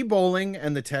 Wii Bowling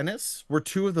and the tennis were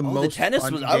 2 of the most fun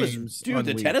games.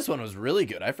 The tennis one was really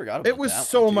good. I forgot about that. It was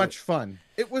so much fun.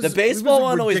 It was the baseball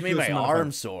one always made my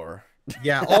arm sore.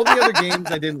 Yeah, all the other games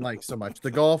I didn't like so much.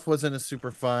 The golf wasn't as super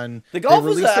fun. The golf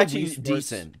was actually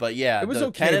decent, but yeah, it was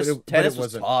okay. Tennis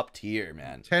was top tier,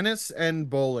 man. Tennis and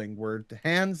bowling were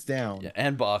hands down. Yeah,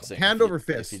 and boxing, hand over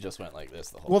fist. If you just went like this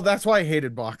the whole. Well, that's why I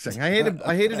hated boxing. I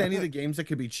hated any of the games that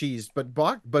could be cheesed,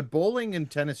 but bowling and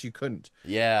tennis you couldn't.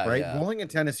 Yeah, right. Yeah. Bowling and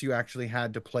tennis you actually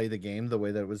had to play the game the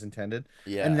way that it was intended.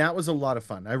 Yeah, and that was a lot of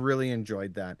fun. I really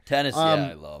enjoyed that. Tennis,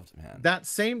 I loved, man. That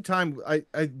same time, I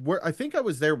think I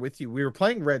was there with you. We were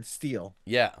playing Red Steel.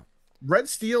 Yeah. Red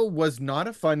Steel was not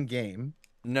a fun game.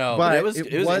 No, but it was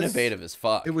innovative as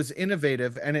fuck. It was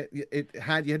innovative, and you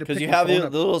had to because you have the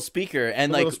little speaker,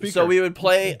 and like so we would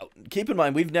play keep in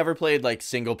mind we've never played like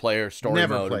single player story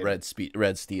mode of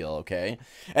Red Steel, okay?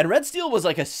 And Red Steel was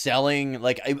like a selling,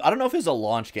 like I don't know if it was a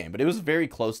launch game, but it was very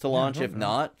close to launch, if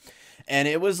not. And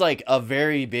it was like a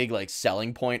very big like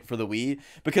selling point for the Wii,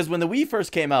 because when the Wii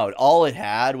first came out, all it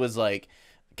had was like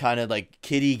kind of like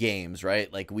kiddie games,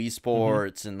 right? Like Wii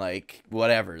Sports and like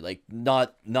whatever, like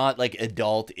not like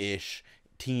adult-ish,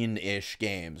 teen-ish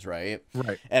games, right?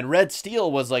 Right. And Red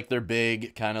Steel was like their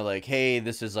big kind of like, hey,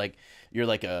 this is like, you're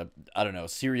like a, I don't know,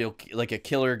 like a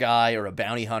killer guy or a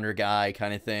bounty hunter guy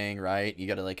kind of thing, right? You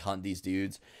got to like hunt these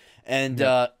dudes. And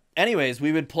anyways,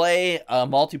 we would play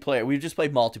multiplayer. We just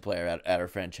played multiplayer at our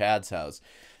friend Chad's house.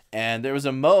 And there was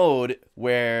a mode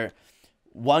where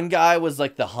one guy was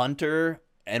like the hunter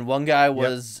and one guy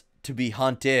was to be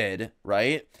hunted,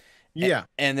 right? Yeah.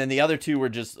 And then the other two were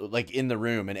just like in the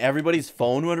room, and everybody's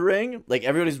phone would ring, like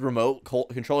everybody's remote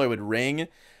controller would ring,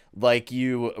 like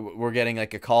you were getting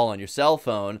like a call on your cell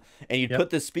phone, and you'd put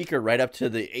the speaker right up to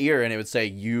the ear and it would say,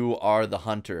 "You are the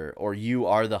hunter," or "You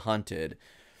are the hunted,"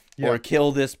 or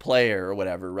 "Kill this player," or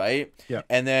whatever, right? Yeah.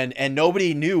 And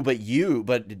nobody knew but you,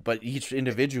 but each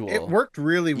individual. It worked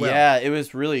really well. Yeah, it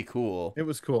was really cool. It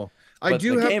was cool. But I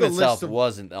do the have game the itself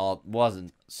list of...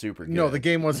 wasn't super good. No, the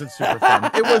game wasn't super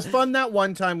fun. It was fun that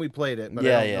one time we played it, but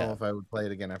I don't know if I would play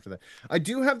it again after that. I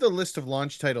do have the list of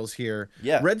launch titles here.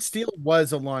 Yeah. Red Steel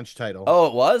was a launch title. Oh,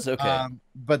 it was? Okay.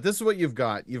 But this is what you've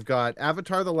got. You've got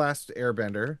Avatar: The Last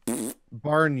Airbender,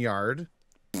 Barnyard,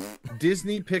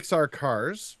 Disney Pixar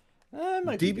Cars,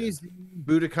 DBZ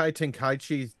Budokai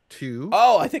Tenkaichi 2.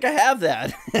 Oh, I think I have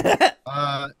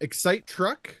that. Excite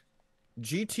Truck,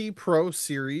 GT Pro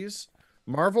Series,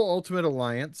 Marvel Ultimate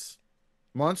Alliance,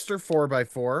 Monster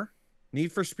 4x4,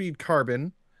 Need for Speed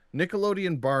Carbon,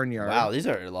 Nickelodeon Barnyard. Wow, these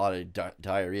are a lot of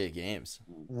diarrhea games.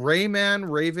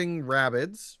 Rayman Raving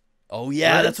Rabbids. Oh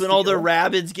yeah, that's when all the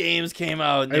Rabbids games came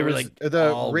out. And they were like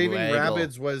the Raving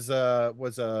Rabbids was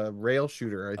a rail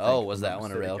shooter, I think. Oh, was that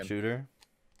one a rail shooter?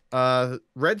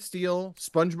 Red Steel,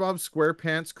 SpongeBob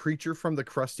SquarePants, Creature from the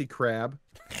Krusty Krab,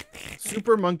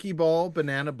 Super Monkey Ball,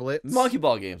 Banana Blitz. Monkey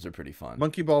Ball games are pretty fun.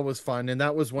 Monkey Ball was fun, and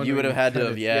that was one you would have had to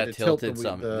have tilted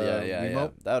some.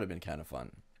 That would have been kind of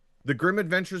fun. The Grim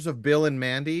Adventures of Bill and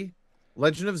Mandy,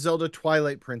 Legend of Zelda: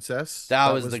 Twilight Princess.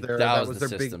 That was their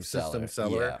big system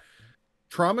seller. Yeah.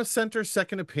 Trauma Center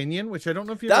Second Opinion, which I don't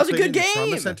know if you. That was a good game.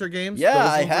 Trauma Center games. Yeah,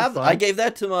 I have. I gave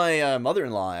that to my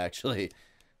mother-in-law actually.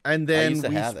 And then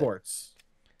Wii Sports.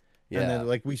 Yeah. And then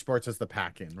like Wii Sports is the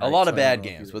pack-in, right? A lot of bad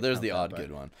games, but there's the odd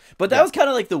good one. But that was kind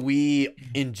of like the Wii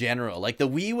in general. Like the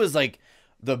Wii was like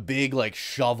the big like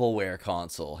shovelware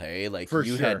console, hey? Like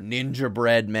you had Ninja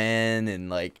Bread Man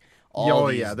and like all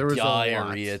these there was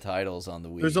diarrhea titles on the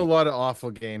Wii. There's a lot of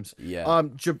awful games. Yeah.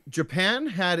 Japan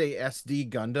had a SD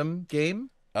Gundam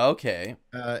game. Okay.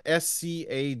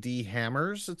 SCAD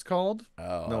Hammers, it's called.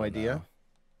 Oh, no idea.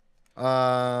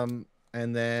 No.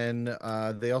 And then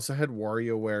they also had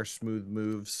WarioWare Smooth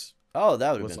Moves. Oh,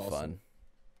 that would have been fun.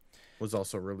 Was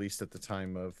also released at the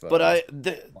time of. But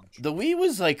the Wii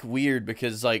was like weird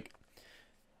because like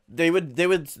they would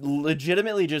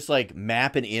legitimately just like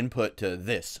map an input to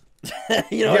this.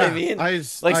 You know what I mean?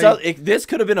 This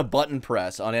could have been a button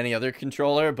press on any other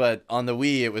controller, but on the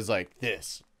Wii it was like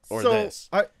this or this.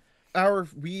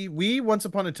 We once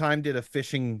upon a time did a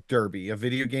fishing derby, a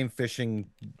video game fishing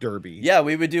derby. Yeah,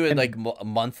 we would do it like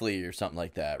monthly or something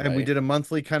like that, right? And we did a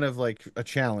monthly kind of like a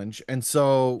challenge. And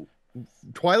so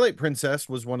Twilight Princess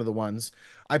was one of the ones.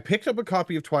 I picked up a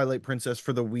copy of Twilight Princess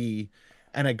for the Wii,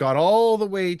 and I got all the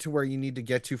way to where you need to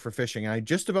get to for fishing. I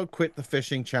just about quit the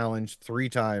fishing challenge 3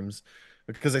 times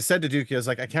because I said to Dookie, I was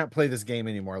like, I can't play this game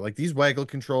anymore. Like these waggle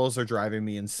controls are driving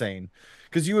me insane.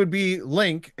 Because you would be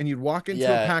Link and you'd walk into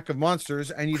a pack of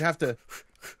monsters and you'd have to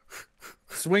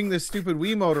swing this stupid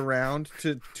Wiimote around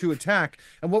to attack.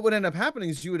 And what would end up happening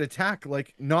is you would attack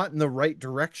like not in the right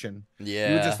direction. Yeah.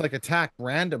 You would just like attack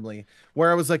randomly.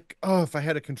 Where I was like, oh, if I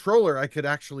had a controller, I could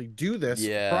actually do this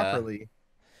properly.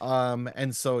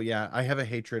 And so I have a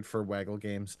hatred for waggle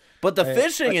games. But the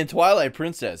fishing in Twilight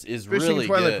Princess is really good.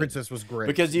 Twilight Princess was great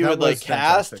because you would like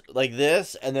cast like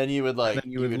this, and then you would like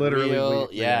you would literally reel.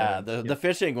 The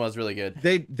fishing was really good.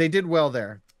 They did well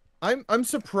there. I'm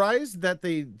surprised that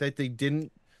they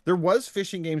didn't. There was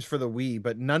fishing games for the Wii,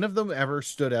 but none of them ever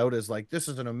stood out as like this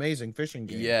is an amazing fishing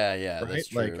game. Yeah, right? That's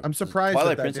true. Like I'm surprised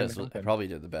Twilight Princess probably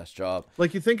did the best job.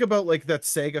 Like you think about like that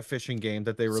Sega fishing game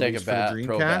that they released for the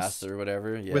Dreamcast or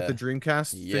whatever, with the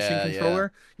Dreamcast fishing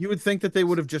controller. You would think that they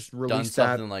would have just released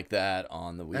something like that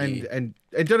on the Wii and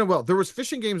done it well. There was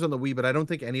fishing games on the Wii, but I don't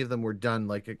think any of them were done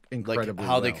like incredibly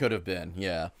how they could have been.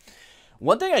 Yeah.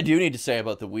 One thing I do need to say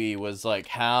about the Wii was like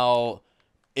how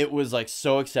it was like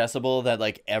so accessible that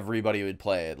like everybody would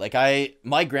play it. Like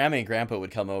my grandma and grandpa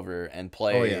would come over and Oh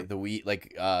play yeah. the Wii,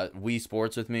 like Wii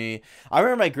Sports with me. I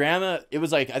remember my grandma, it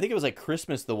was like, I think it was like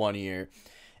Christmas the one year,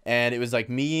 and it was like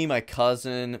me, my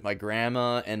cousin, my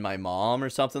grandma, and my mom or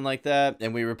something like that.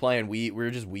 And we were playing we were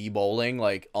just Wii bowling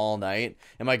like all night.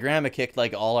 And my grandma kicked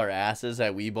like all our asses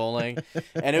at Wii bowling.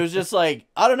 And it was just like,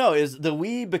 I don't know, is the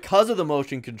Wii, because of the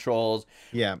motion controls,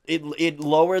 Yeah, it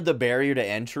lowered the barrier to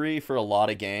entry for a lot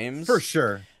of games. for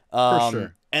sure. For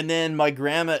sure. And then my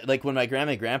grandma, like when my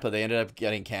grandma and grandpa, they ended up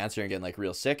getting cancer and getting like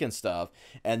real sick and stuff.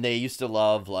 And they used to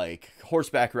love like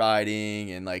horseback riding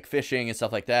and like fishing and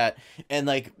stuff like that. And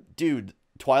like, dude,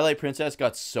 Twilight Princess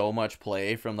got so much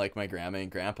play from like my grandma and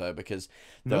grandpa because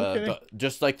Okay.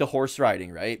 just like the horse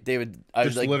riding, right? I would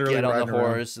Just like literally get on the riding around.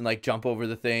 horse and like jump over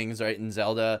the things, right, in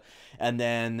Zelda. And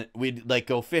then we'd like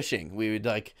go fishing. We would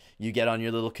like, you get on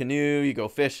your little canoe, you go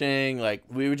fishing. Like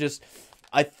we would just,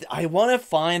 I want to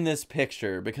find this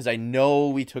picture because I know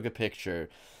we took a picture.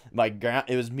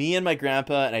 It was me and my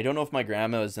grandpa, and I don't know if my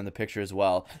grandma was in the picture as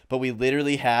well, but we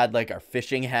literally had like our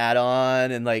fishing hat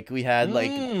on, and like we had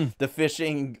like the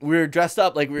fishing, we were dressed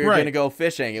up like we were Right. gonna go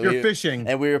fishing, and You're fishing.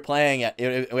 and we were playing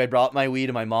I brought my Wii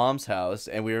to my mom's house,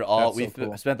 and we were all That's so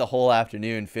cool. spent the whole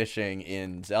afternoon fishing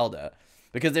in Zelda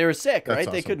because they were sick, That's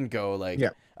right? They awesome. couldn't go like Yeah.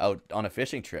 out on a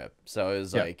fishing trip, so it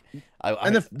was Yeah. like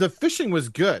And the fishing was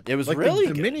good. it was Like really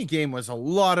the good. mini game was a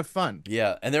lot of fun.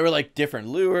 Yeah, and there were like different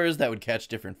lures that would catch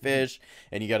different fish,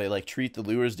 and you got to like treat the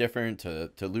lures different to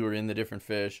lure in the different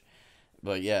fish.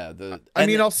 But yeah, I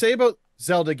mean, I'll say about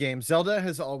Zelda games, Zelda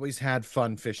has always had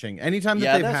fun fishing. Anytime that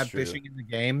yeah, they've that's had true. fishing in the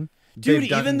game, Dude, they've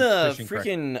done even the fishing correct.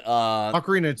 freaking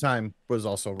Ocarina of Time was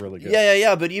also really good.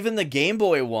 yeah, but even the Game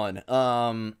Boy one,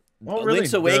 Oh, really? Link's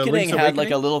The Awakening Link's had like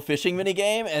a Awakening? little fishing mini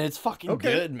game, and it's fucking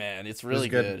Okay. good, man. It's really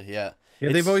good. good. Yeah. Yeah,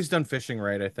 It's they've always done fishing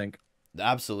right, I think.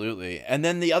 absolutely. And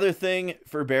then the other thing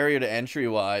for barrier to entry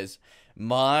wise,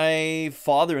 my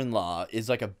father-in-law is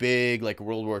like a big like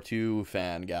World War II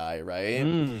fan guy, right?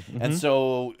 And Mm-hmm.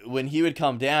 so when he would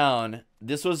come down,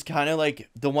 this was kind of like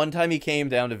the one time he came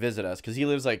down to visit us because he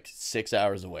lives like 6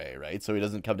 hours away, right? So he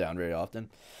doesn't come down very often.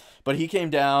 But he came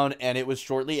down, and it was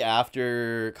shortly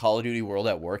after Call of Duty World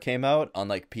at War came out on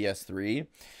like PS3.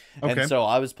 And Okay. so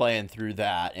I was playing through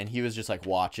that, and he was just like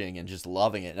watching and just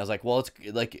loving it. And I was like, well,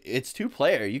 it's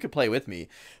two-player. You could play with me.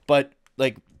 But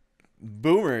like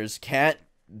boomers can't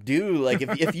do like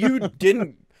if you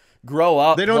didn't grow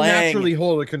up They don't playing, naturally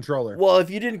hold a controller. well, if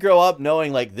you didn't grow up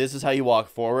knowing like this is how you walk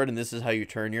forward and this is how you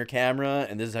turn your camera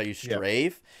and this is how you Yeah.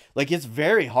 strafe, like it's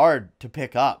very hard to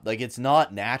pick up. Like it's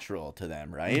not natural to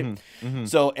them, right? Mhm.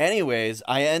 So anyways,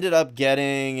 I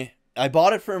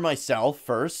bought it for myself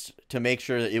first to make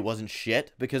sure that it wasn't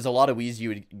shit because a lot of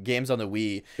games on the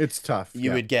Wii It's tough. you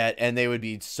yeah. would get and they would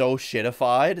be so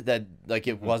shitified that like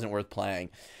it wasn't worth playing.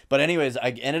 But anyways,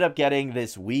 I ended up getting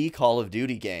this Wii Call of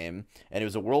Duty game, and it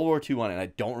was a World War II one, and I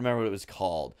don't remember what it was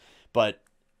called, but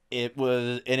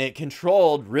it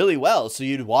controlled really well. So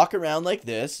you'd walk around like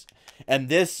this, and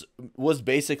this was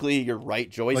basically your right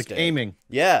Like joystick. aiming.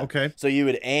 Yeah. Okay. So you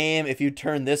would aim if you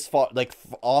turn this far, like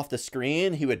off the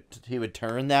screen, he would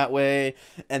turn that way,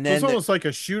 and So then it's almost like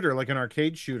a shooter, like an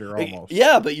arcade shooter almost.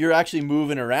 yeah, but you're actually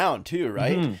moving around too,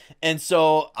 right? Mhm. And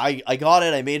so I got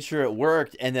it. I made sure it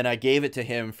worked, and then I gave it to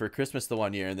him for Christmas the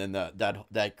one year. And then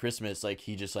that Christmas, like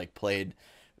he just like played.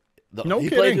 No He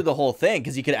played kidding. through the whole thing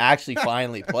because he could actually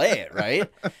finally play it, right?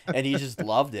 And he just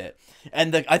loved it.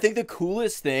 And I think the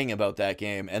coolest thing about that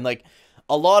game, and like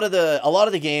a lot of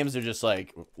the games are just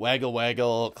like waggle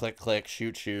waggle, click click,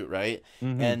 shoot shoot, right?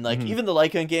 Mhm, And like mhm. even the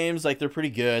Lycan games, like they're pretty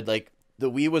good. Like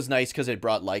the Wii was nice because it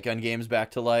brought Lycan games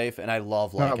back to life, and I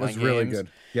love Lycan That was games. really good.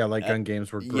 Yeah, like gun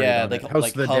games were great. Yeah, on like it. House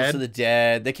like of the House Dead. of the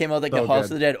Dead. They came out like So the House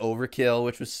good. of the Dead Overkill,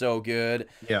 which was so good.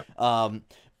 Yeah.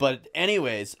 But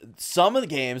anyways, some of the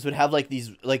games would have like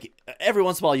these like every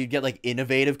once in a while you'd get like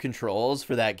innovative controls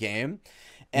for that game.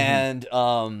 And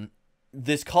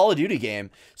this Call of Duty game,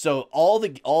 so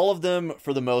all of them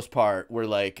for the most part were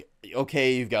like,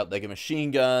 okay, you've got like a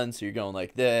machine gun, so you're going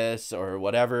like this, or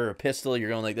whatever, a pistol, you're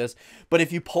going like this. But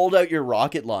if you pulled out your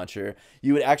rocket launcher,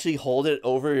 you would actually hold it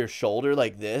over your shoulder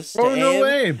like this to Oh, no aim,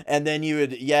 way. and then you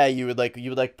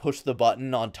would push the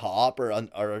button on top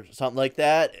or something like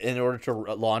that in order to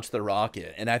launch the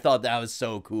rocket. And I thought that was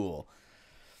so cool.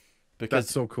 Because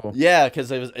That's so cool. yeah, because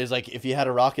it was like if you had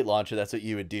a rocket launcher, that's what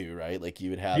you would do, right? Like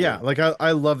you would have Yeah, like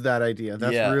I love that idea.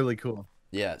 That's Yeah. really cool.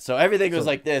 yeah. So everything was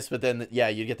So- like this, but then yeah,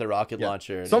 you'd get the rocket Yeah.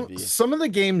 launcher. And Some it'd be, some of the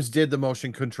games did the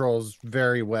motion controls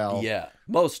very well. yeah,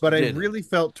 most But I did. really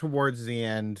felt towards the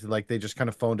end like they just kind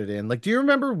of phoned it in. Like, do you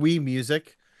remember Wii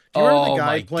Music? Do you remember the Oh guy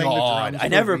my playing the god. drums I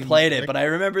with the never Wii played it, Music? but I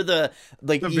remember the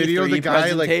like The video, the E3 guy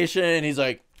like presentation and he's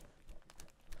like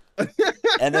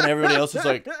and then everybody else is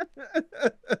like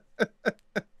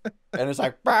and it's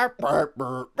like burp, burp,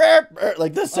 burp, burp, burp.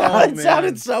 Like the oh sound it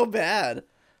sounded man. so bad.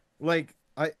 Like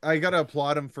I gotta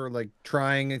applaud him for like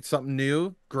trying something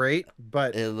new. Great,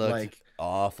 but It looked like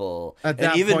awful. at And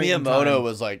that even point in Miyamoto time,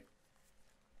 was like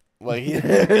he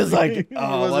was like, he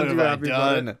 "Oh, what wasn't have too I happy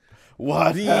about it. done?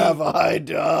 What The have I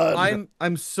done?"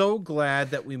 I'm so glad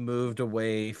that we moved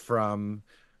away from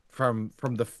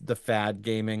the fad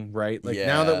gaming, right? Like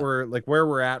now that Yeah. we're like where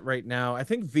we're at right now, I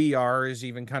think VR is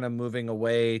even kind of moving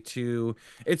away to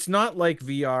it's not like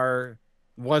VR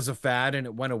was a fad and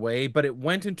it went away, but it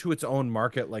went into its own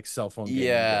market like cell phone gaming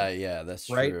Yeah, did, yeah, that's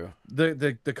right? true.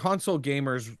 The console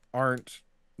gamers aren't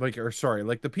like or sorry,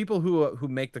 like the people who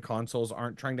make the consoles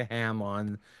aren't trying to ham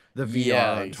on the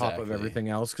Yeah, VR on top of exactly. everything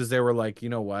else because they were like, you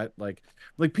know what, like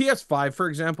PS5 for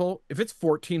example, if it's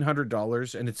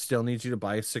 $1,400 and it still needs you to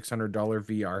buy a $600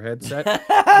 VR headset, like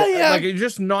Yeah. you're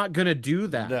just not gonna do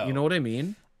that. You know No. what I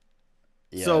mean?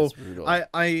 Yeah, it's So brutal.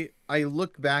 I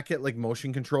look back at like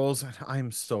motion controls.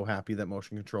 I'm so happy that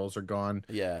motion controls are gone.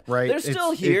 Yeah. Right? They're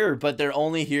still It here, but they're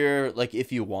only here like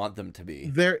if you want them to be.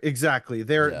 they're exactly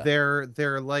Yeah.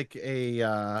 they're like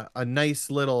a nice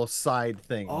little side Oh,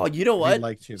 thing you know if you'd what?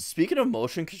 like to. Speaking of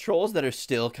motion controls that are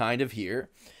still kind of here,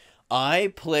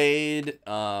 I played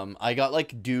I got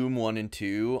like Doom 1 and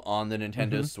 2 on the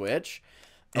Nintendo Hmm. Switch,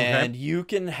 Okay. and you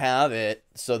can have it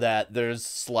so that there's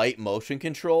slight motion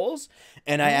controls,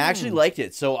 and I actually Mm. liked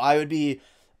it. So I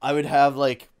would have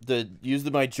like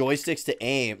my joysticks to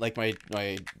aim, like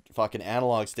my fucking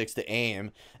analog sticks to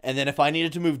aim, and then if I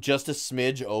needed to move just a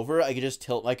smidge over, I could just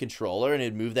tilt my controller and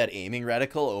it'd move that aiming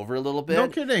reticle over a little No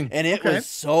bit, kidding. and it Okay. was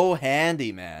so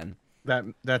handy, man.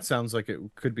 That sounds like it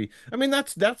could be. I mean,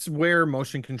 that's where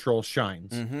motion control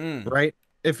shines, Mm-hmm. right?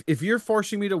 If you're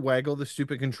forcing me to waggle the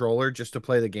stupid controller just to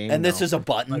play the game, And this no. is a Like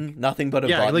button, nothing but a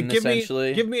yeah, like button,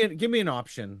 essentially. give me an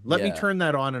option. Let me Yeah, turn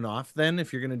that on and off then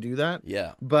if you're gonna do that.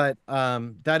 yeah, But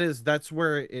that's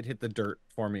where it hit the dirt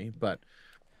for me. But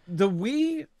the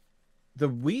Wii the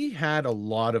Wii had a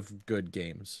lot of good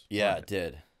games yeah, on it it.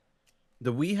 did.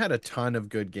 The Wii had a ton of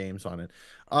good games on it.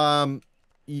 Um,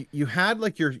 you had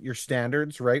like your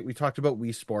standards, right? We talked about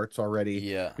Wii Sports already.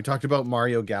 Yeah, We talked about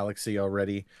Mario Galaxy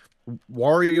already.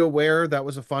 WarioWare, that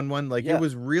was a fun one. Like it yeah,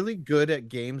 was really good at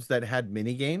games that had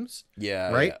mini games,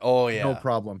 yeah, right? yeah. Oh, No yeah.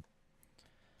 problem.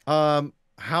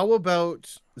 How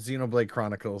about Xenoblade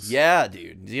Chronicles? Yeah,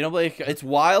 dude. Xenoblade, it's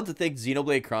wild to think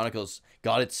Xenoblade Chronicles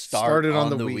got its start Started on on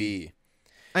the the Wii. Wii.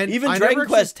 And Even I never Dragon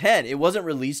actually Quest X, it wasn't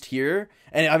released here,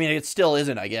 and I mean it still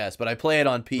isn't, I guess, but I play it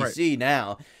on right. PC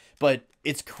now. But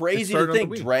it's It crazy to started on the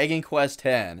think Wii. Dragon Quest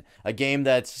X, a game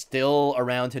that's still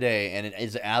around today and it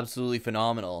is absolutely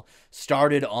phenomenal,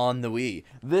 started on the Wii.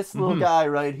 This little Hmm. guy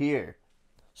right here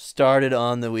started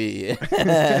on the Wii.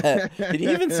 Did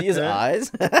he even see his eyes?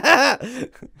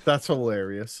 That's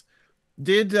hilarious.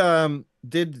 Did Dragon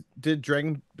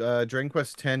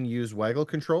Quest X use waggle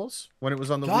controls when it was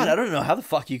on the God, I Wii? don't know how the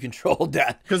fuck you controlled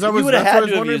that. Because You would have that's what I had was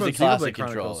to have wondering used a about classic Xenoblade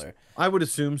Chronicles. controller. I would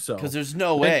assume Because so. there's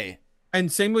no And way.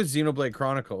 and same with Xenoblade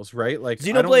Chronicles, right? Like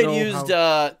I don't Xenoblade know used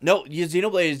how. no,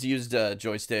 Xenoblade used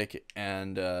joystick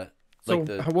and like So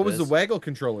what was the this. waggle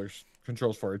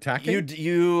controls for attacking?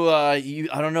 You I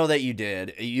don't know that you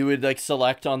did. You would like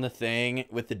select on the thing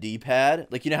with the D-pad.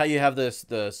 Like you know how you have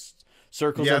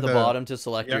circles Yeah, at the bottom to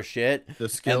select yeah your shit, the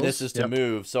and this skills. is to Yep.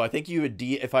 move. So I think you would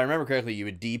if I remember correctly, you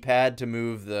would D-pad to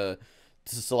move to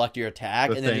select your attack,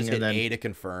 The and then thing just and hit then A to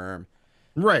confirm.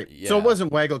 Right. So it Yeah.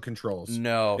 wasn't waggle controls.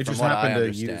 No, It from just what I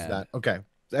happened to use understand. that. Okay.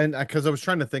 And because I was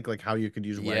trying to think like how you could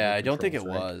use Yeah, waggle I don't think it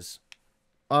controls,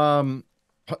 right? was.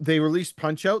 They released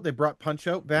Punch Out. They brought Punch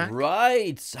Out back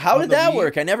Right. How on did the that Wii.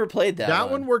 work? I never played that That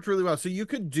one one. worked really well. So you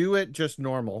could do it just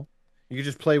normal. You could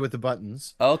just play with the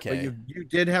buttons, but Okay. you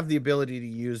did have the ability to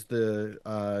use Joystick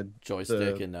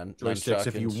the and then joysticks nunchuck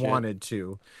if you and shit. wanted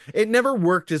to. It never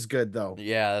worked as good though,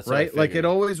 Yeah, that's what I right? Like it figured.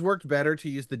 always worked better to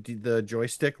use the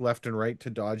joystick left and right to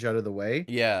dodge out of the way,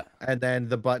 Yeah. and then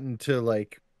the button to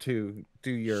like to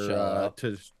do your Shut up.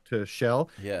 to shell,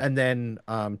 Yeah. and then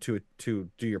to do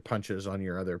your punches on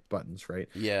your other buttons, right?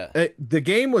 Yeah. The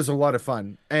game was a lot of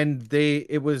fun, and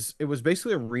it was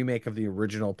basically a remake of the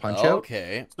original Punch Out.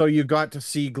 Okay. So you got to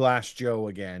see Glass Joe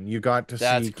again. You got to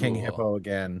That's see King cool. Hippo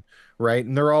again, right?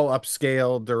 And they're all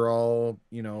upscaled. They're all,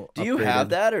 Do you have upgraded.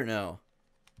 that or no?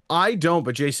 I don't,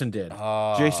 but Jason did.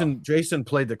 Ah. Jason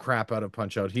played the crap out of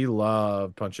Punch Out. He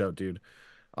loved Punch Out, dude.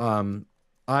 Um,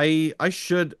 I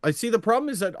see the problem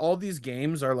is that all these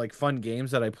games are like fun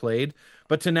games that I played,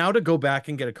 but to go back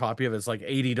and get a copy of it's like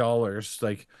 $80.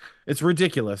 Like it's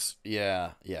ridiculous,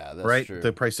 Yeah, yeah, that's right? The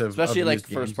true. price of Especially like used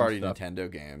first games and party stuff.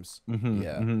 Nintendo games. Hmm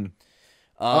Yeah. hmm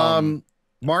Um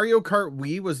Mario Kart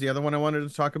Wii was the other one I wanted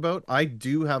to talk about. I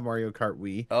do have Mario Kart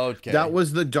Wii. That okay.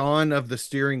 was the dawn of the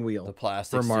steering The wheel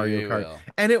plastic for Mario steering Kart, wheel.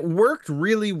 and it worked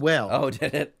really well. Oh,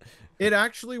 did it? It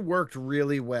actually worked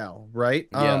really well, right?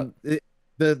 Yeah.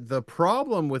 The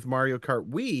problem with Mario Kart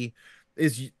Wii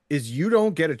is you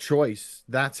don't get a choice.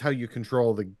 That's how you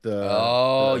control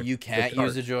Oh, you the can't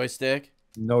use a cart. joystick?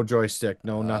 No joystick,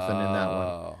 no nothing in that one.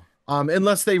 Oh.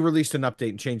 Unless they released an update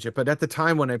and changed it. But at the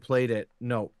time when I played it,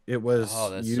 no, it Oh, was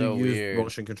that's you so used weird.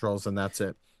 motion controls and that's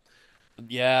it.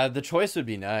 Yeah, the choice would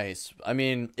be nice. I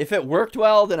mean, if it worked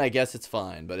well, then I guess it's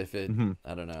fine. But if it, Hmm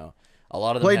I don't know. A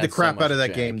lot of them Played the had so crap out much of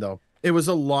that game jank. though. It was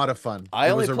a lot of fun. I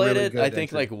It only was a played really it, I good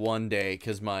think, entry. like one day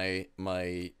because my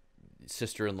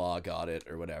sister-in-law got it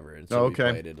or whatever, and so Oh, we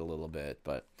okay. played it a little bit.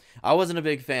 But I wasn't a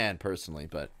big fan personally.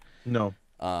 But No.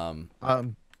 um,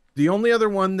 The only other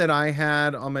one that I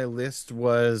had on my list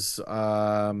was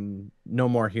No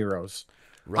More Heroes.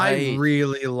 I right.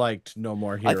 really liked No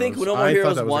More I think Heroes. No More I thought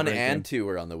Heroes that was a 1 great and game. 2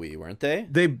 were on the Wii, weren't they?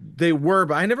 They were,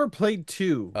 but I never played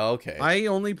two. Oh, okay. I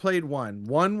only played one.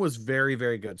 One was very,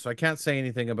 very good. So I can't say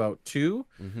anything about two,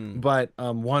 Mm-hmm. but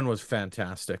one was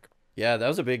fantastic. Yeah, that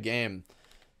was a big game.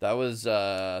 That was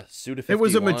Suda It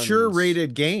was a mature 51's.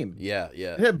 rated game. Yeah,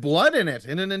 yeah. It had blood in it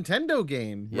in a Nintendo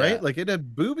game, right? Yeah. Like it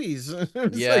had boobies. It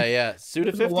was Yeah, like yeah.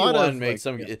 Suda there's a lot 51 of makes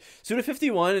like some yeah. Suda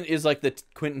 51 is like the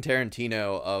Quentin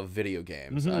Tarantino of video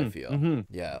games, I feel.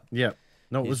 Yeah. Yeah.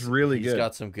 No, it was really He's good.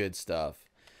 got some good stuff.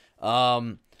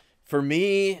 Um for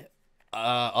me,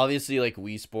 obviously like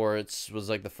Wii Sports was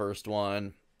like the first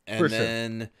one. For And sure.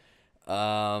 then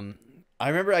I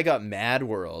remember I got Mad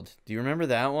World. Do you remember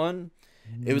that one?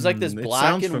 It was like this It black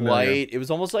sounds and familiar. white. It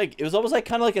was almost like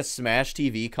kind of like a Smash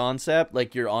TV concept.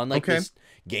 Like you're on like Okay. this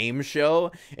game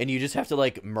show and you just have to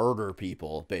like murder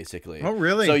people basically. Oh, So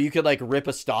really? you could like rip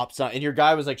a stop sign and your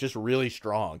guy was like just really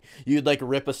strong. You'd like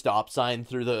rip a stop sign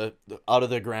through the out of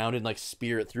the ground and like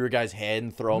spear it through a guy's head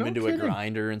and throw him No into a kidding.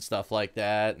 grinder and stuff like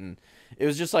that. And it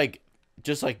was just like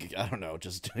I don't know,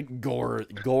 just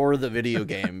gore the video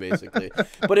game basically.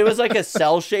 But it was like a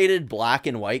cell shaded black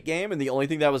and white game, and the only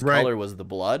thing that was Right. color was the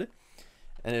blood.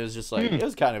 And it was just like Hmm. it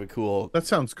was kind of a cool That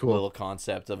sounds cool. little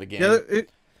concept of a Yeah, game.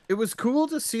 it was cool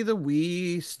to see the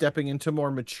Wii stepping into more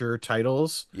mature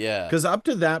titles Yeah. because up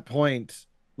to that point,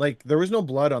 like there was no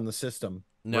blood on the system,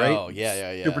 right? No.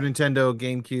 Yeah. Yeah. Super Yeah. Nintendo,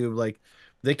 GameCube, like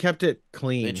they kept it They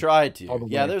clean tried all to.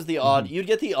 the Yeah, way. there's the Hmm odd. You'd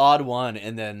get the odd one,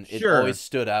 and then it Sure. always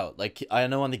stood out. Like I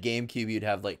know on the GameCube, you'd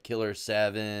have like Killer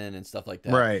 7 and stuff like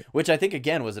that, Right. which I think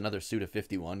again was another Suda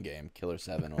 51 game. Killer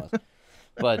 7 was.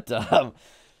 But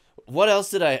what else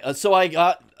did I? So I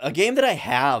got a game that I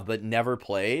have but never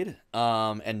played.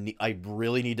 And I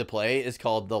really need to play is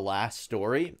called The Last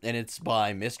Story, and it's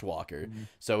by Mistwalker.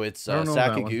 So it's I don't know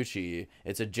that one. Sakaguchi.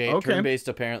 It's a Okay. turn-based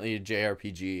apparently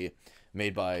JRPG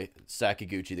made by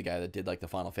Sakaguchi, the guy that did like the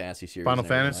Final Fantasy series Final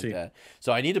and everything Fantasy. like that.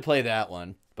 So I need to play that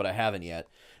one, but I haven't yet.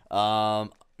 Man,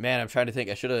 I'm trying to think.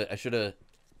 I should have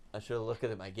looked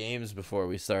at my games before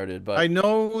we started, but I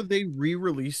know they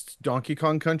re-released Donkey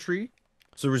Kong Country.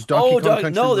 So there was Donkey Kong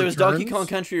Country No, there was Donkey Kong Returns.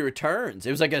 Country Returns.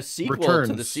 It was like a sequel to the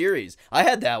Returns. series. I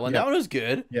had that one. That Yep. one was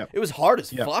good. Yep. It was hard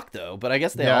as Yep. fuck though, but I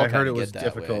guess they Yeah, all I heard kind it of was get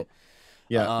that difficult. way.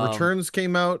 Yeah, Um, Returns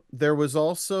came out. There was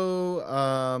also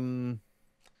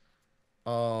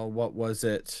what was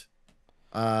it?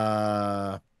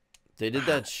 Uh they did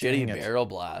that dang shitty it. Barrel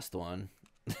Blast one.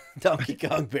 Donkey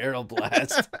Kong Barrel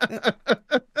Blast.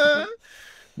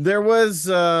 There was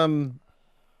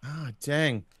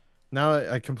dang. Now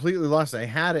I completely lost it. I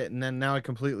had it and then now I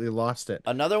completely lost it.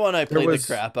 Another one I There played the was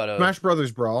crap out of. Smash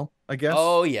Brothers Brawl, I guess.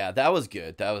 Oh yeah, that was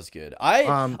good. That was good. I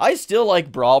Um I still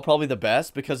like Brawl probably the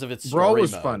best because of its Brawl story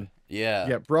was mode. fun. Yeah.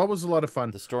 Yeah, Brawl was a lot of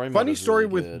fun. The story mode Funny was story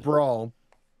really with good. Brawl.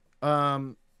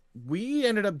 Um, we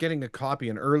ended up getting a copy,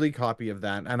 an early copy of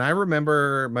that, and I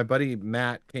remember my buddy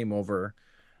Matt came over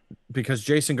because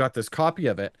Jason got this copy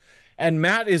of it, and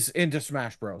Matt is into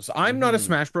Smash Bros. I'm not a Hmm.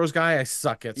 Smash Bros guy. I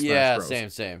suck at Smash Yeah,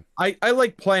 Bros. same. I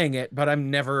like playing it, but I've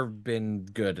never been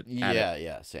good at it. Yeah,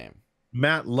 yeah, same.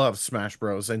 Matt loves Smash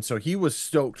Bros. And so he was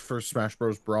stoked for Smash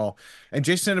Bros. Brawl. And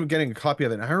Jason ended up getting a copy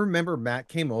of it. And I remember Matt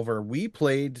came over. We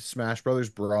played Smash Brothers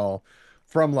Brawl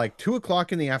from like 2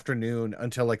 o'clock in the afternoon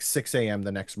until like 6 a.m.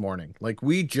 the next morning. Like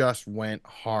we just went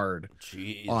hard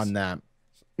Jeez. on that.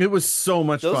 It was so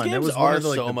much Those fun. It games was one are of the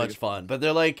like so the much biggest. fun, but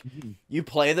they're like Mhm. you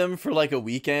play them for like a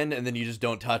weekend and then you just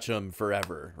don't touch them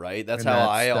forever, right? That's And how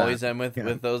that's I that. always am Yeah.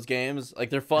 with those games. Like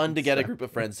they're fun to get a group of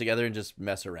Exactly. friends together and just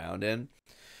mess around in.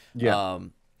 Yeah.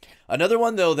 Um, Another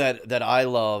one though that I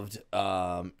loved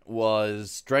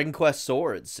was Dragon Quest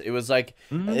Swords. It was like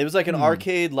an Mhm.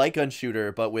 arcade light gun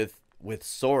shooter, but with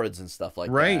swords and stuff like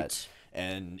that. Right.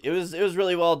 And it was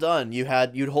really well done. You'd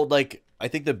hold like I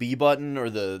think the B button or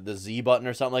the Z button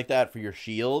or something like that for your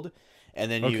shield, and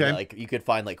then Okay. you could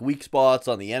find like weak spots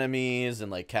on the enemies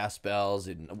and like cast spells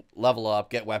and level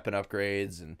up, get weapon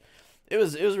upgrades, and it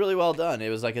was really well done. It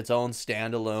was like its own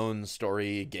standalone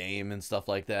story game and stuff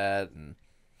like that. And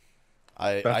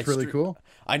I I That's really str- cool.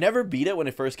 I never beat it when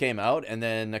it first came out, and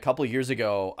then a couple years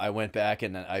ago I went back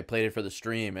and I played it for the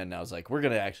stream, and I was like, we're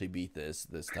gonna actually beat this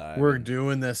time. We're And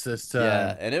doing this yeah,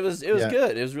 time. and it was Yeah.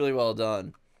 good. It was really well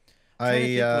done. Trying to I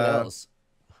think what uh else.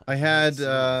 I Let's had see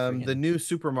what I the freaking. new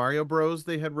Super Mario Bros.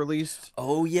 They had released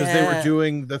Oh because they were yeah,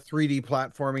 doing the 3D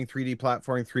platforming, 3D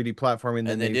platforming, 3D platforming. and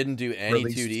Then they they didn't do any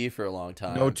released 2D for a long no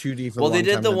time. 2D for a Well, they long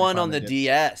did time. the Then they one on finally the did.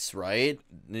 DS, right?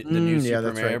 The new Yeah, Super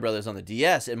that's Mario right. Brothers on the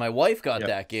DS, and my wife got Yep.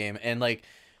 that game, and like,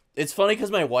 it's funny because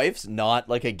my wife's not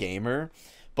like a gamer,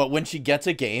 but when she gets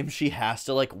a game, she has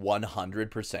to like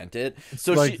 100% it. It's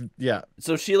So like, she yeah,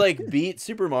 so she like beat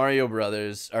Super Mario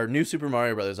Brothers or New Super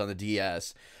Mario Brothers on the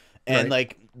DS, and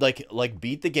right. like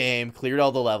beat the game, cleared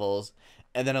all the levels.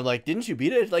 And then I'm like, didn't you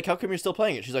beat it? Like, how come you're still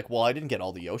playing it? She's like, well, I didn't get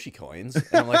all the Yoshi coins. And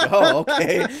I'm like, oh,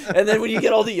 okay. And then when you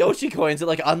get all the Yoshi coins, it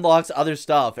like unlocks other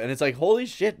stuff. And it's like, holy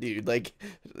shit, dude. Like,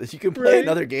 you can play Right.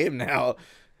 another game now.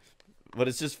 But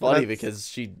it's just funny That's because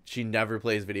she never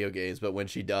plays video games. But when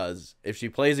she does, if she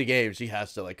plays a game, she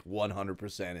has to like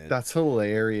 100% it. that's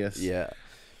hilarious. Yeah.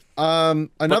 But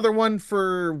Another one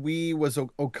for Wii was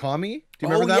Okami. Do you oh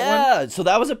remember that one? yeah, so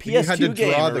that was a When you had to PS2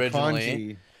 game draw the originally,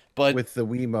 kanji but with the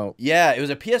Wiimote. yeah, it was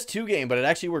a PS2 game, but it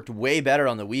actually worked way better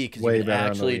on the Wii because you Way could better on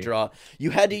the actually Wii. draw. You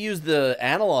had to use the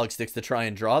analog sticks to try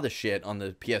and draw the shit on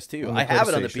the PS2. On the I have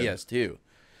it on the PlayStation. PS2,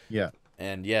 Yeah.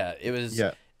 and yeah,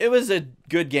 Yeah. it was a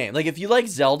good game. Like if you like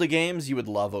Zelda games, you would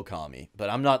love Okami. But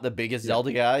I'm not the biggest Yeah.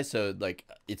 Zelda guy, so like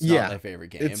it's not Yeah. my favorite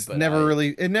game. It's But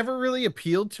it never really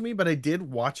appealed to me, but I did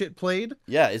watch it played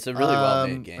yeah, it's a really well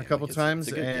made game. a couple Like it's times,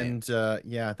 a good game. and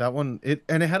yeah, that one it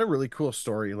had a really cool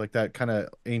story, like that kind of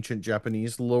ancient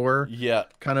Japanese lore Yeah.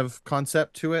 kind of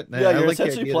concept to it. And Yeah, I you're like the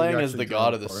essentially idea that you playing as actually the draw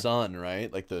god the of the forest. sun,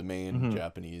 right? Like the main Hmm.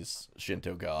 Japanese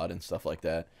Shinto god and stuff like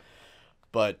that.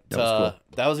 But That was cool.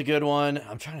 that was a good one.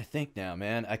 I'm trying to think now,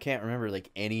 man. I can't remember like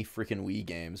any freaking Wii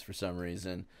games for some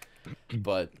reason.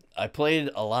 But I played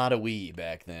a lot of Wii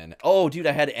back then. Oh, dude,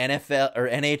 I had NFL or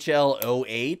NHL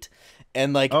 '08,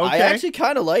 and like I Okay. actually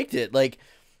kind of liked it. Like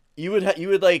you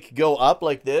would like go up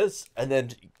like this, and then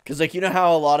because like you know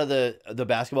how a lot of the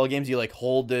basketball games you like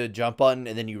hold the jump button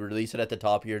and then you release it at the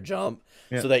top of your jump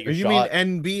Yeah. so that your You mean shot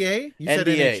NBA? You said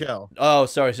NBA. NHL, Oh,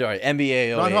 sorry.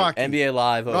 NBA not 08. hockey, NBA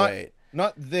Live not 08.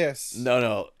 not this.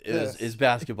 No. This. Is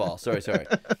basketball. Sorry.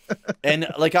 And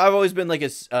like I've always been like a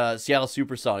Seattle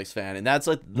SuperSonics fan, and that's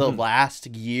like the Mhm. last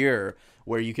year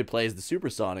where you could play as the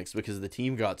SuperSonics because the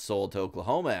team got sold to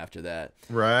Oklahoma after that.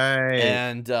 Right.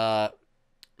 And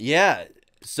yeah,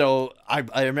 so I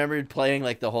remember playing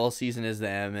like the whole season as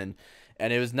them,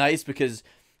 and it was nice because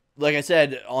like I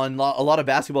said, on a lot of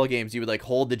basketball games, you would like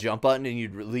hold the jump button and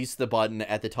you'd release the button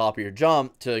at the top of your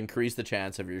jump to increase the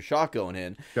chance of your shot going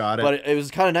in. Got it. But it was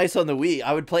kind of nice on the Wii.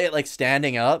 I would play it like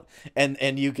standing up, and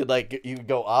you could like you would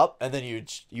go up, and then you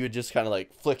would just kind of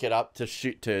like flick it up to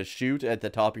shoot at the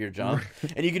top of your jump,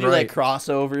 and you could do Right. like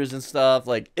crossovers and stuff.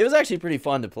 Like it was actually pretty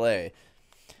fun to play.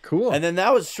 Cool. And then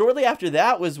that was shortly after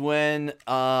that was when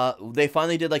they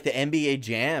finally did like the NBA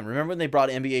Jam. Remember when they brought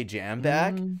NBA Jam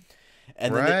back?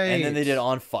 And then and then they did Right.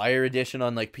 On Fire edition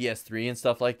on like PS3 and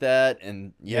stuff like that.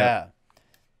 And yeah,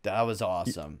 that was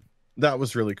awesome. That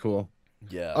was really cool.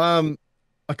 Yeah.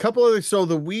 A couple other. So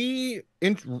the Wii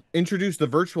introduced the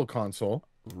Virtual Console,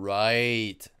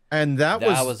 Right. and that That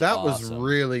was was awesome.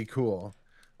 really cool.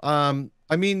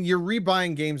 I mean, you're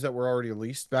rebuying games that were already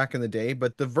released back in the day,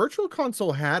 but the Virtual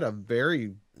Console had a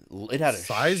very It had a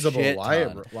sizable shit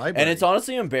ton. library. And it's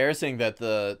honestly embarrassing that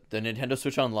the Nintendo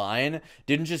Switch Online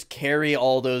didn't just carry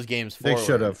all those games They forward.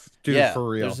 should have, dude, Yeah, for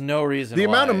real. there's no reason The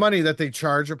amount of why. money that they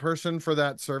charge a person for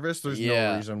that service, there's no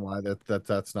Yeah. reason why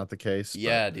that's not the case.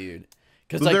 Yeah, dude.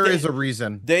 Because But like there is a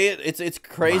reason. it's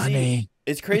crazy. Money.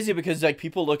 It's crazy because like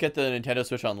people look at the Nintendo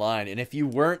Switch Online, and if you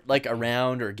weren't like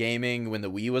around or gaming when the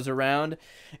Wii was around,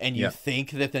 and you Yeah.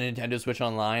 think that the Nintendo Switch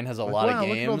Online has a Like, lot of wow,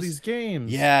 look at all games, these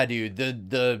games. yeah, dude,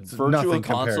 the It's Virtual nothing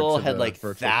compared Console to had the like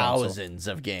Virtual Console. thousands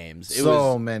of games. It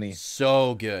So was many.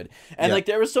 so good, and Yeah. like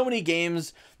there were so many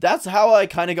games. That's how I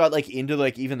kind of got like into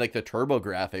like even like the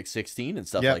TurboGrafx 16 and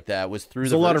stuff Yeah. like that was through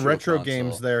There's the a lot of Virtual retro Console.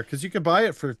 games there because you could buy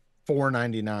it for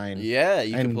 $4.99 Yeah,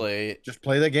 you could and play. just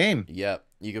play the game. Yep.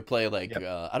 You could play like Yep.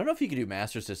 I don't know if you could do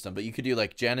Master System, but you could do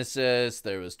like Genesis,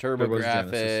 there was There was Genesis,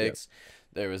 yep. TurboGrafx,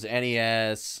 there was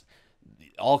NES,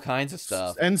 all kinds of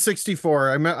stuff. N64.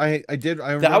 I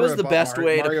remember That was I the bought best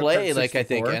way to Mario play Kart like I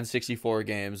think 64, N64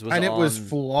 games was and it was on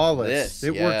flawless. this.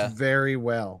 It Yeah. worked very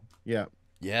well. Yeah.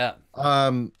 Yeah.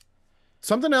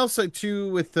 Something else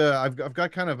too with the I've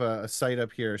got kind of a site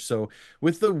up here. So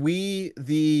with the Wii,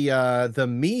 the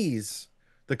Mii's,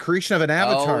 the creation of an Oh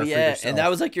avatar for yeah, and that yourself,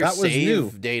 was like your that was new.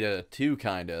 save data too,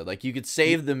 kind of. Like you could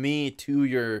save the Mii to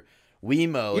your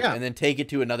Wiimote Yeah. and then take it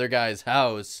to another guy's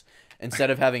house.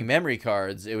 Instead of having memory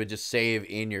cards, it would just save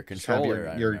in your Just have controller.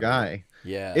 I your remember. guy.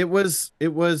 Yeah. It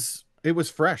was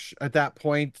fresh at that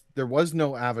point. There was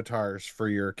no avatars for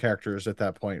your characters at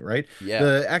that point, right? Yeah.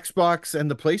 The Xbox and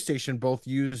the PlayStation both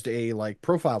used a like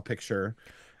profile picture,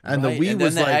 and the Right, Wii and then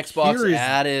was the like, Xbox here's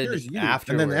added you,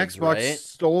 and then the afterwards, Xbox right?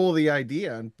 stole the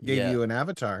idea and gave Yeah. you an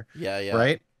avatar, Yeah, yeah.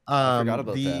 right? I forgot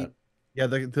about that. Yeah,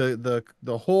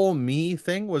 the whole me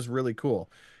thing was really cool.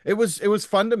 It was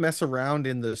fun to mess around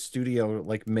in the studio,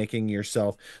 like making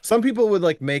yourself. Some people would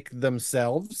like make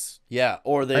themselves, Yeah,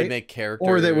 or they right? make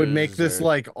Or they would make characters this or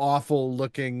like awful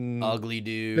looking ugly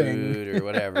thing. dude or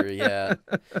whatever. Yeah.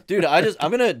 Dude, I'm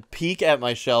gonna peek at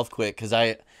my shelf quick because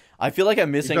I feel like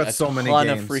I'm missing got a so many ton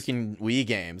of games. freaking Wii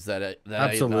games that I'm not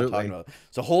Absolutely. talking about.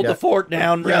 So hold Yeah. the fort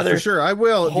down, Yeah, brother. for sure. I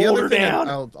will. The Hold other her thing down.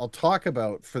 I'll talk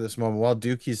about for this moment while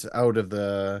Dookie's out of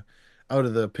the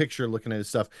picture looking at his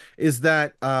stuff is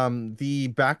that the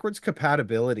backwards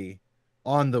compatibility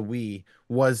on the Wii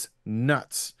was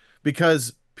nuts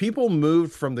because people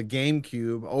moved from the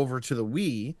GameCube over to the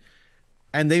Wii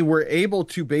and they were able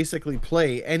to basically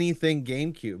play anything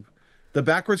GameCube. The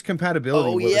backwards compatibility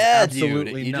Oh was yeah, dude.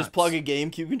 absolutely You nuts. just plug a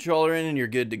GameCube controller in and you're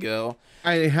good to go.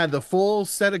 I had the full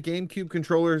set of GameCube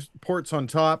controllers ports on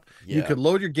top. You Yeah. could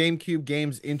load your GameCube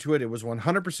games into it. It was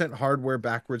 100% hardware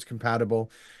backwards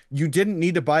compatible. You didn't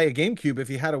need to buy a GameCube if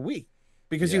you had a Wii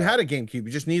because you Yeah. had a GameCube.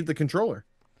 You just needed the controller.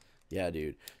 Yeah,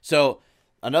 dude. So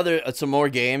another some more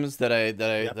games that I Yep.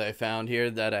 that I found here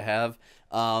that I have.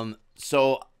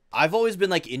 So I've always been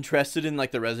like interested in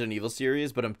like the Resident Evil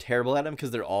series, but I'm terrible at them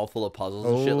because they're all full of puzzles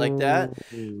and shit like that.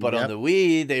 But on Yep. the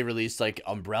Wii, they released like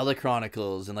Umbrella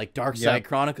Chronicles and like Dark Side Yep.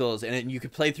 Chronicles, and then you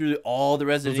could play through all the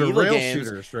Resident Those are Evil rail games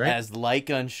shooters, right? as light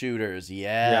gun shooters.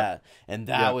 Yeah, and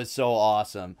that Yep. was so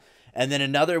awesome. And then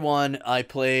another one I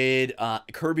played,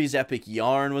 Kirby's Epic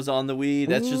Yarn was on the Wii.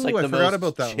 That's just like Ooh, I the forgot most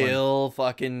about that one. chill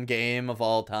fucking game of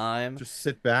all time. Just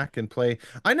sit back and play.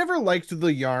 I never liked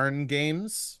the yarn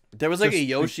games. There was like a just-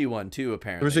 Yoshi one too,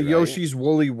 apparently. There was a right? Yoshi's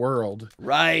Woolly World.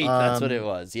 Right, that's what it Um,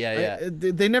 was. Yeah, yeah.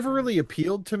 they never really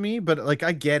appealed to me, but like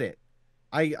I get it.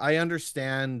 I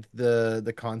understand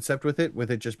the concept with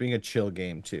it just being a chill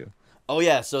game too. Oh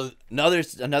yeah, so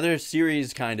another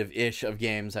series kind of ish of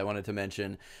games I wanted to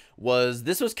mention was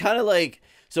this was kind of like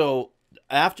so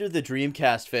after the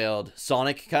Dreamcast failed,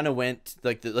 Sonic kind of went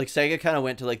like Sega kind of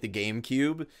went to like the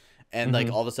GameCube, and like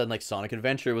Mhm. all of a sudden like Sonic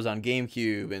Adventure was on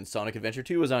GameCube and Sonic Adventure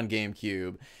 2 was on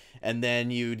GameCube, and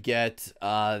then you'd get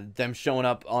them showing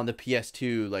up on the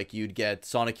PS2, like you'd get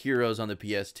Sonic Heroes on the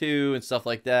PS2 and stuff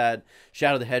like that,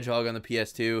 Shadow the Hedgehog on the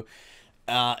PS2.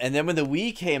 And then when the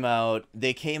Wii came out,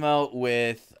 they came out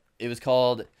with it was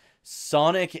called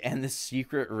Sonic and the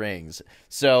Secret Rings.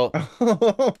 So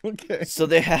Okay. so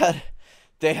they had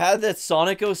that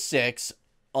Sonic 06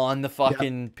 on the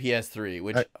fucking PS3,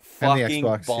 which And the fucking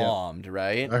Xbox, yeah. bombed,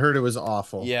 right? I heard it was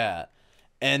awful. Yeah.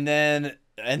 And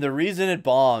the reason it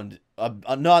bombed,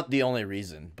 not the only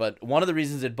reason, but one of the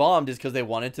reasons it bombed is because they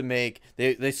wanted to make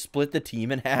they split the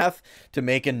team in half to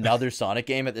make another Sonic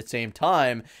game at the same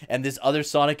time, and this other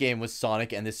Sonic game was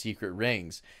Sonic and the Secret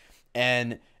Rings,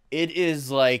 and it is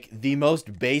like the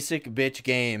most basic bitch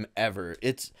game ever.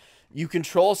 You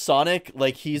control Sonic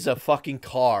like he's a fucking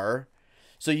car.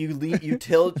 So you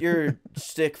tilt your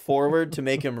stick forward to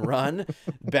make him run,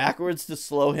 backwards to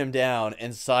slow him down,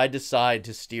 and side to side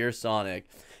to steer Sonic.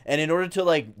 And in order to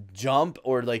like jump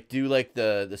or like do like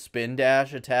the spin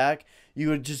dash attack, you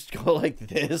would just go like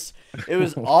this. It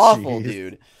was Oh, awful, jeez.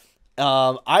 dude.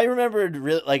 I remembered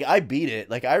really like I beat it.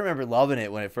 Like I remember loving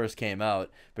it when it first came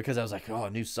out because I was like, oh, a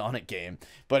new Sonic game.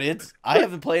 But I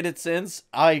haven't played it since.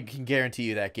 I can guarantee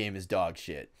you that game is dog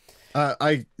shit.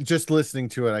 I just listening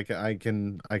to it, I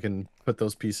can put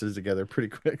those pieces together pretty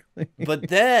quickly. But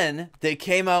then they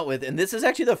came out with, and this is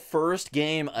actually the first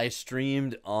game I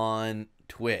streamed on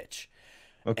Twitch.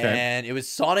 Okay. And it was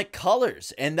Sonic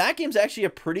Colors, and that game's actually a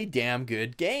pretty damn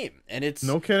good game. And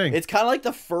No kidding. it's kind of like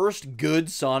the first good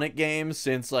Sonic game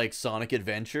since like Sonic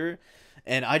Adventure,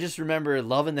 and I just remember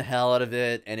loving the hell out of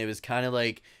it. And it was kind of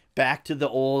like back to the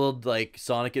old like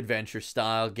Sonic Adventure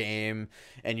style game,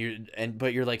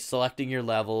 but you're like selecting your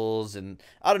levels, and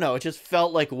I don't know, it just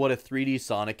felt like what a 3D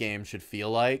Sonic game should feel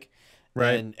like.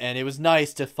 Right. And it was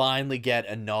nice to finally get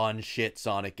a non-shit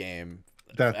Sonic game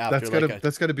after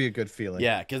That's gotta be a good feeling.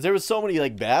 yeah, because there was so many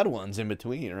like bad ones in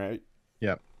between, right?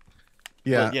 Yeah.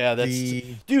 Yeah. But yeah,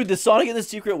 dude. The Sonic and the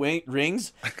Secret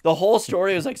Rings. The whole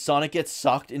story was like Sonic gets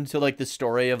sucked into like the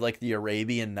story of like the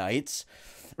Arabian Nights,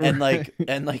 and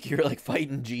like you're like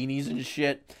fighting genies and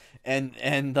shit,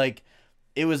 and like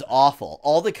it was awful.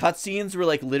 All the cutscenes were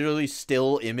like literally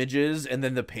still images, and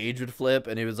then the page would flip,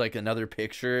 and it was like another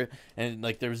picture, and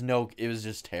like there was no. It was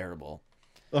just terrible.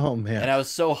 Oh man. And I was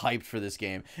so hyped for this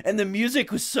game. And the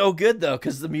music was so good though,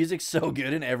 because the music's so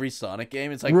good in every Sonic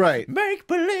game. It's like right. Make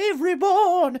Believe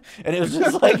Reborn. And it was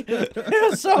just like it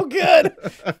was so good.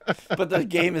 But the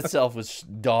game itself was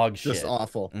dog shit. Just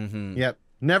awful. Mm-hmm. Yep.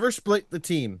 Never split the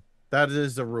team. That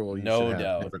is a rule. No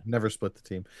doubt. Never split the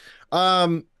team.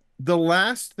 The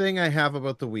last thing I have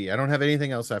about the Wii, I don't have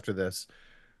anything else after this,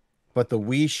 but the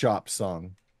Wii Shop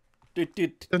song. Dude,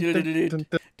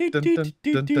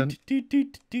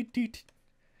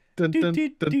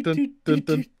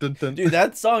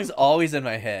 that song's always in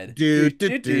my head. Yeah,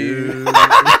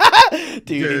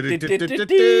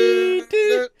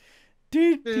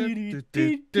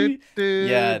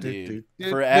 dude.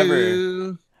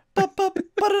 Forever.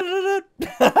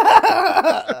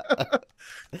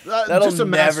 Just a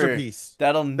masterpiece.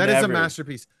 That is a never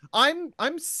masterpiece. I'm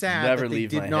sad that they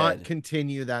did not head.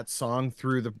 continue that song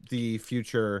through the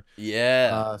future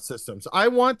systems. I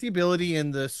want the ability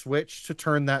in the Switch to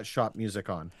turn that shop music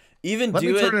on. Even Let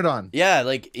me turn it on. Yeah,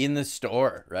 like in the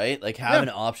store, right? Like have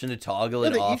an option to toggle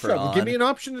it off or on. Give me an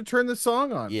option to turn the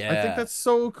song on. Yeah. I think that's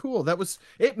so cool.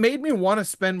 It made me want to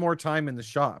spend more time in the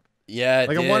shop. Yeah,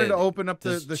 like I wanted to open up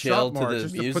the shop more to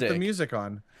to put the music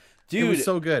on. Dude, it was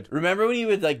so good. Remember when you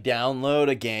would like download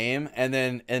a game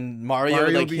and Mario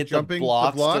would like hit the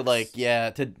blocks to like to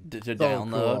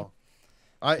download? Cool.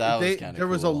 There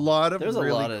was a lot of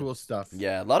really cool stuff.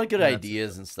 Yeah, a lot of good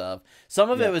ideas and stuff. Some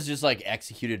of it was just like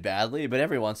executed badly, but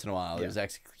every once in a while it was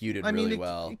executed really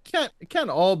well. It can't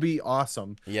all be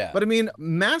awesome. Yeah. But I mean,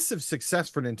 massive success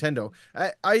for Nintendo.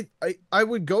 I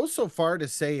would go so far to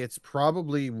say it's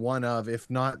probably one of, if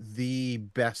not the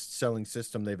best selling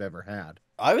system they've ever had.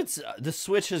 I would say the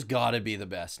Switch has got to be the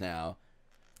best now.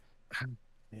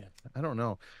 Yeah, I don't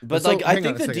know. But like I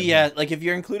think the DS, like if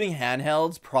you're including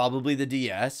handhelds, probably the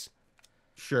DS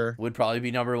sure would probably be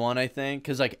number one, I think,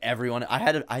 cuz like everyone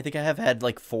I think I have had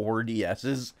like 4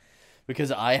 DSs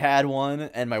because I had one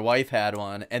and my wife had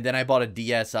one and then I bought a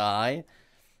DSi.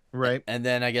 Right. And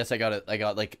then I guess I got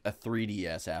like a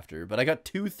 3DS after, but I got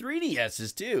 2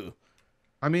 3DSs too.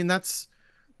 I mean,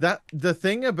 the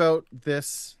thing about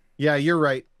this. Yeah, you're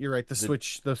right. You're right. The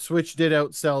Switch did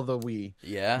outsell the Wii.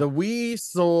 Yeah. The Wii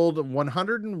sold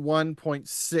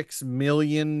 101.6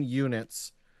 million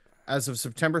units as of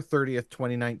September 30th,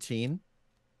 2019.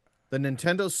 The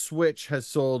Nintendo Switch has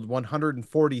sold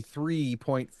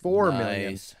 143.4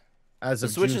 million as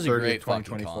of June 30th,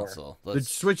 2024. The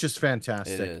Switch is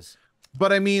fantastic. It is.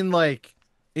 But I mean, like,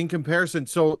 in comparison,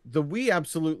 so the Wii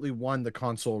absolutely won the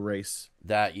console race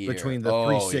that year between the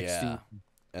 360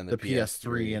 and the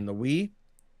PS3 and the Wii.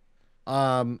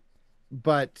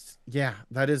 But yeah,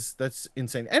 that's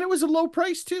insane. And it was a low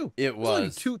price too. It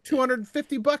was like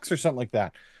 $250 or something like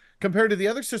that. Compared to the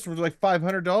other systems, like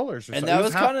 $500 or something. And that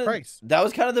was half price. That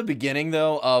was kind of the beginning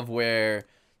though of where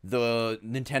the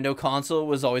Nintendo console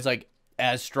was always like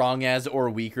as strong as or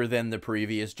weaker than the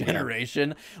previous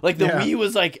generation. Like the Wii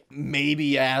was like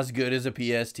maybe as good as a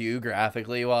PS2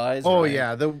 graphically wise. Oh right?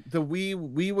 Yeah, the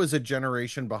Wii was a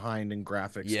generation behind in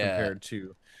graphics compared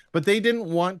to, but they didn't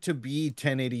want to be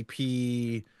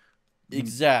 1080p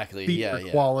exactly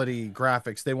quality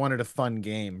graphics. They wanted a fun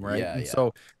game, right? And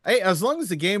so hey, as long as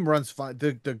the game runs fine,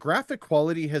 the graphic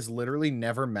quality has literally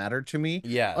never mattered to me.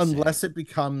 Unless it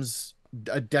becomes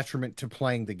a detriment to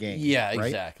playing the game. Yeah, right?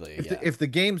 exactly. If the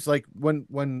game's like when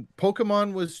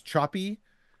Pokemon was choppy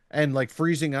and like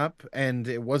freezing up and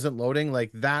it wasn't loading, like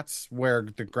that's where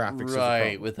the graphics is a Right,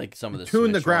 problem. with like some of the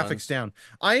Tune the Switch graphics ones. down.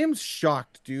 I am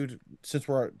shocked, dude,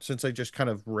 since I just kind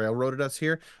of railroaded us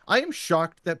here. I am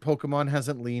shocked that Pokemon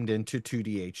hasn't leaned into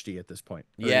 2D HD at this point,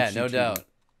 or Yeah, HD no 2D. doubt.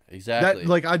 That Exactly.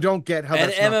 like I don't get how And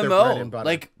that's not their bread and MMO, butter.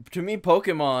 like to me,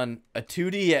 Pokemon, a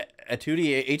 2D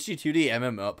HD 2D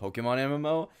MMO, Pokemon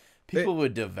MMO, It people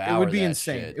would it would devour be that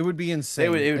insane. shit. It would be They would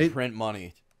insane. it would print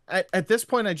money. At this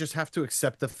point, I just have to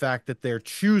accept the fact that they're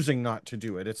choosing not to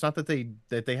do it. It's not that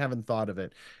they haven't thought of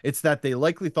it. It's that they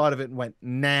likely thought of it and went,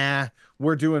 nah,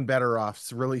 we're doing better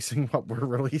off releasing what we're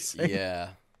releasing. Yeah,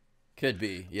 could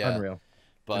be. Yeah, Unreal.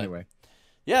 but Anyway,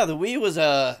 yeah, the Wii was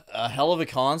a hell of a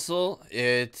console.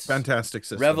 It fantastic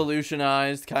system.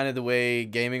 revolutionized kind of the way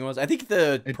gaming was. I think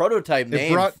the It prototype it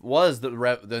name brought was the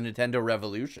Nintendo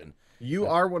Revolution. You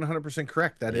are 100%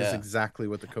 correct. That is Yeah. exactly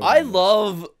what the code I name was.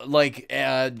 love like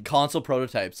console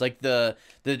prototypes, like the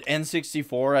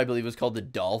N64. I believe was called the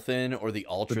Dolphin or the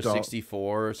Ultra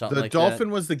 64 or something The like Dolphin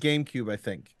that. was the GameCube, I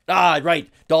think. Ah, right.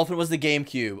 Dolphin was the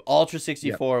GameCube. Ultra Yep.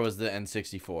 64 was the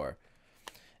N64.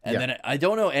 And Yep. then I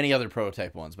don't know any other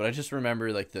prototype ones, but I just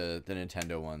remember like the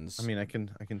Nintendo ones. I mean, I can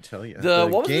tell you.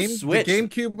 What was the Switch? The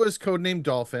GameCube was codenamed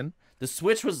Dolphin. The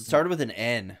Switch was started with an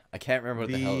N. I can't remember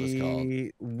what the hell it was called.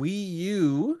 The Wii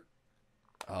U.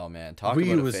 Oh man, talk Wii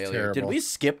about U a was failure. Did terrible. we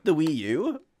skip the Wii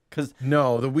U? Cuz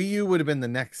No, the Wii U would have been the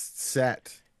next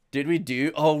set. did we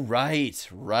do? Oh right,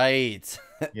 right.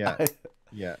 Yeah.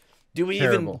 Yeah. Do we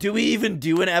Terrible. even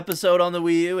do an episode on the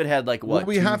Wii U? It had like what,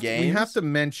 Well, two games?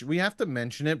 we have to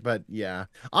mention it, but yeah.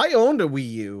 I owned a Wii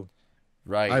U.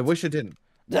 Right. I wish it didn't.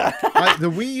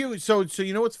 The Wii U. So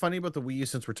you know what's funny about the Wii U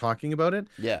since we're talking about it?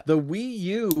 Yeah. The Wii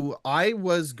U, I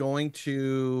was going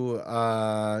to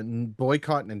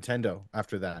boycott Nintendo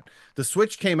after that. The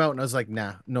Switch came out and I was like,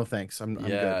 nah, no thanks. I'm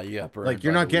Yeah, good. you got burned Like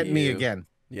you're by not the getting Wii me U. again.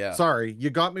 Yeah. Sorry, you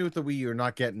got me with the Wii U, you're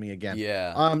not getting me again.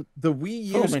 Yeah. The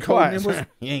Wii Fool U's me code twice. name was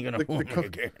You ain't gonna the, fool the, me co-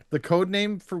 again. the code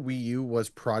name for Wii U was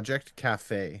Project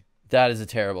Cafe. That is a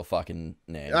terrible fucking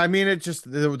name. I mean, it just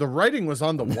the writing was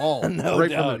on the wall No right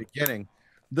doubt. from the beginning.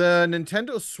 The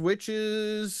Nintendo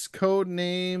Switch's code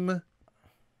name,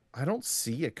 I don't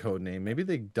see a code name. Maybe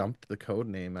they dumped the code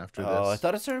name after Oh, I this.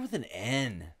 thought it started with an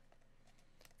N.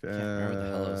 I can't remember what the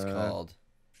hell it was called.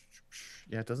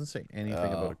 Yeah, it doesn't say anything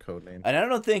about Oh. a code name. And I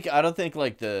don't think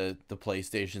like the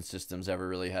PlayStation systems ever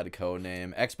really had a code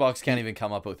name. Xbox can't even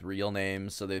come up with real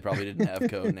names, so they probably didn't have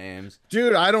code names.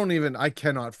 Dude, I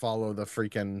cannot follow the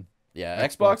freaking Yeah,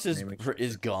 Xbox Xbox is naming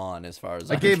is gone as far as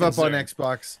I I'm gave up on concerned.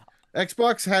 Xbox.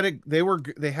 Xbox had it.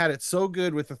 They had it so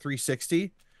good with the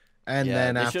 360, and Yeah,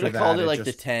 then they should after have called that, it like the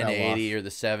just fell 1080 off. or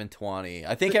the 720.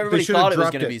 I think They everybody should have thought it was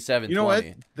dropped going to it. be You know what?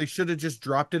 720. They should have just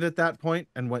dropped it at that point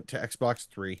and went to Xbox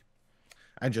 3,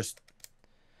 and just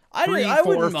I 3, I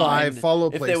 4, wouldn't 5 mind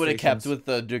follow if they would have kept PlayStations. with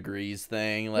the degrees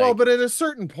thing. Like Well, but at a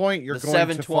certain point, you're the going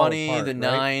to fall 720, apart, the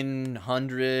right?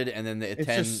 900, and then the It's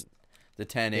 10, just the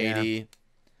 1080.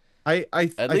 At I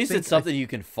least think it's something you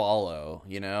can follow,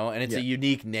 and it's Yeah. a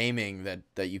unique naming that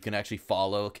you can actually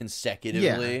follow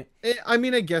consecutively. I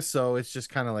mean, I guess so. It's just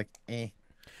kind of like,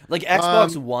 Like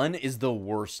Xbox One is the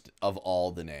worst of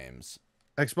all the names.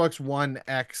 Xbox One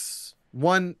X,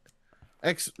 One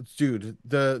X, dude.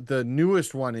 The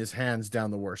newest one is hands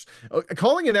down the worst.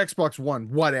 Calling it Xbox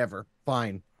One, whatever,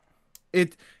 fine.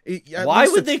 At Why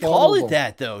least would it's they call it followable.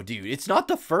 that though, dude? It's not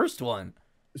the first one.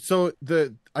 So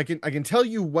I can tell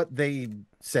you what they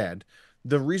said.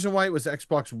 The reason why it was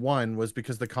Xbox One was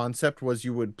because the concept was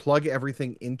you would plug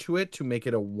everything into it to make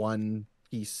it a one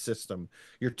piece system.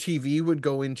 Your TV would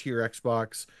go into your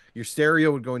Xbox, your stereo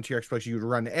would go into your Xbox, you'd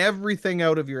run everything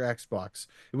out of your Xbox.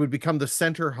 It would become the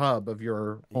center hub of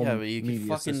your home Yeah, but you can media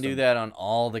fucking system. do that on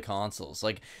all the consoles.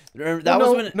 Like that Well, was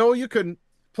no, when no, you couldn't.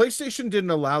 PlayStation didn't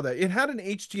allow that. It had an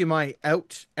HDMI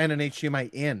out and an HDMI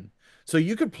in. So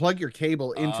you could plug your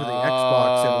cable into the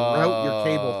Xbox and route your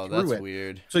cable through that's it.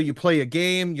 weird. So you play a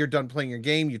game, you're done playing your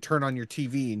game, you turn on your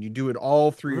TV and you do it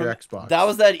all through your Xbox. That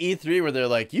was that E3 where they're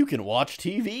like, you can watch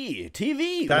TV,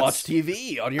 watch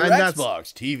TV on your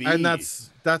Xbox, TV, and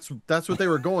that's what they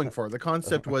were going for. The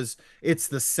concept was it's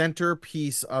the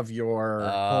centerpiece of your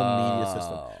home media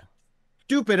system.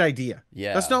 Stupid idea.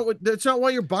 Yeah, that's not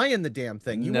why you're buying the damn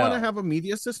thing. You want to No. have a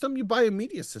media system, you buy a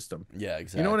media system. Yeah,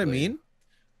 exactly. You know what I mean?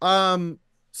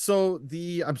 So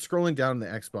I'm scrolling down the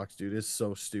Xbox, dude. It's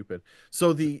so stupid.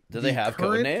 So Do they have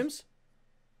code names?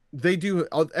 They do.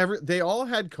 They all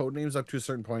had code names up to a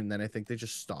certain point, and then I think they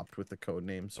just stopped with the code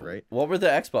names, right? What were the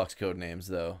Xbox code names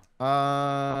though?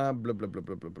 Blah blah blah blah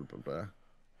blah blah blah blah.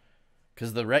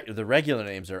 Because the regular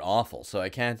names are awful, so I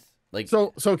can't. Like,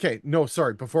 So okay, no,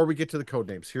 sorry. Before we get to the code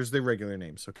names, here's the regular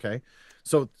names. Okay,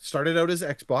 so it started out as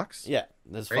Xbox, yeah,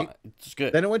 that's fine. right? It's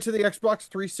good. Then it went to the Xbox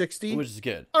 360. Which is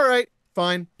good. All right,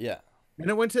 fine. Yeah. Then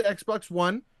it went to Xbox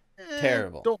One.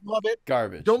 Terrible. Don't love it.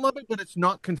 Garbage. Don't love it, but it's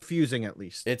not confusing at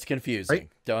least, It's right? confusing.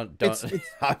 Don't. It's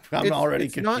I'm already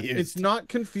it's not confused.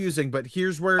 confusing, but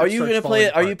here's where Are it you starts gonna play falling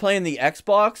it? Are you apart. playing the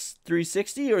Xbox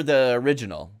 360 or the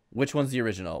original? Which one's the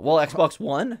original? Well, Xbox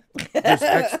One.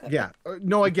 Yeah,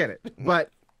 no, I get it,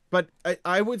 but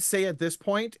I would say at this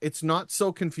point it's not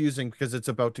so confusing because it's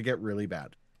about to get really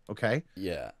bad. Okay,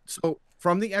 Yeah. so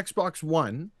from the Xbox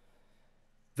One,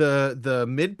 the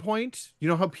midpoint, you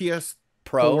know how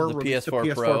Pro, the released the PS4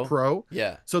 PS4 Pro. Pro?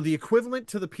 Yeah. So the equivalent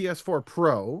to the PS4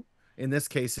 Pro in this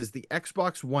case is the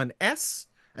Xbox One S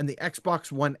and the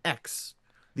Xbox One X.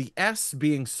 The S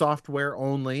being software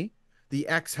only, the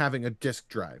X having a disk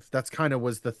drive. That's kind of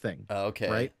was the thing, Okay.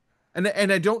 right? And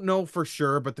I don't know for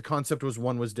sure, but the concept was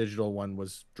one was digital, one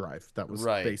was drive. That was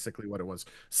Right. basically what it was.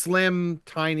 Slim,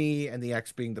 tiny, and the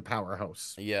X being the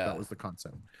powerhouse. Yeah. That was the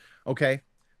concept. Okay.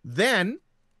 Then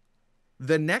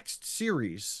the next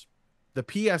series, the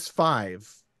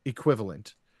PS5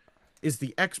 equivalent, is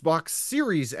the Xbox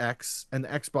Series X and the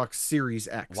Xbox Series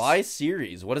X. Why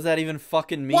series? What does that even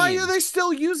fucking mean? Why are they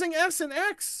still using S and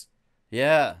X?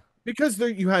 Yeah. Because there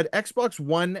you had Xbox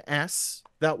One S,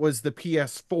 that was the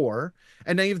PS4,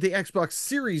 and now you have the Xbox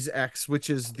Series X, which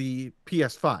is the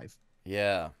PS5.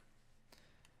 Yeah.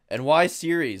 And why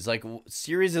series? Like,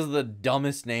 series is the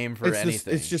dumbest name for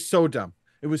anything. It's just so dumb.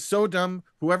 It was so dumb.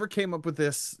 Whoever came up with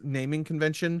this naming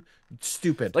convention,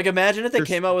 stupid. Like, imagine if they They're-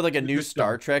 came out with like a they're new just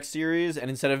Star dumb. Trek series, and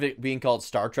instead of it being called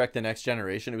Star Trek: The Next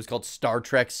Generation, it was called Star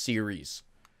Trek Series.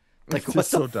 Like, It's what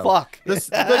just the so dumb. fuck?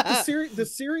 The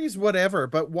series, whatever.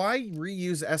 But why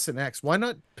reuse S and X? Why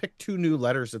not pick two new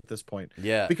letters at this point?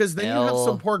 Yeah. Because then you have L.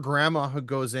 some poor grandma who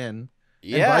goes in and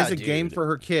Yeah, buys a game dude. for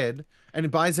her kid and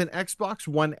buys an Xbox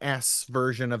One S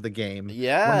version of the game.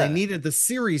 Yeah. When they needed the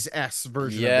Series S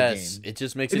version of the Yes, game. it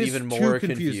just makes It it is even too more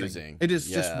confusing. It is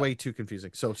just Yeah. way too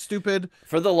confusing. So stupid.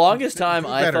 For the longest time, Do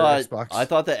I better, thought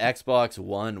Xbox. the Xbox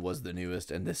One was the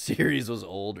newest, and the series was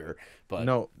older. But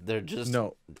No, they're just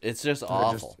no, It's just they're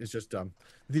awful. it's just dumb.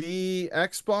 The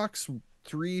Xbox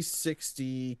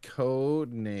 360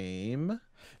 code name.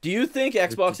 Do you think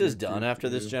Xbox is done after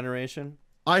this generation?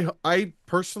 I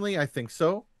personally I think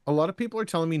so. A lot of people are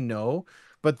telling me no,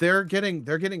 but they're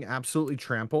getting absolutely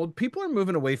trampled. People are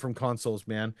moving away from consoles,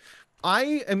 man.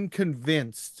 I am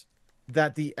convinced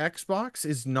that the Xbox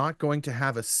is not going to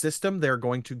have a system. They're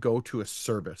going to go to a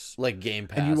service. Like Game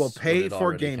Pass, And you will what pay it for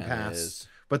already Game kinda Pass, is.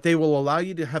 but they will allow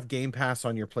you to have Game Pass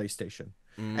on your PlayStation.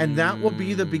 And that will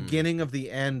be the beginning of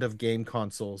the end of game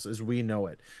consoles as we know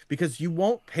it. Because you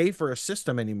won't pay for a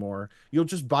system anymore. You'll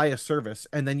just buy a service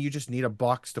and then you just need a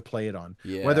box to play it on.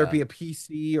 Yeah. Whether it be a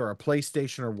PC or a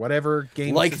PlayStation or whatever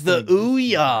game Like the system.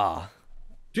 Ouya.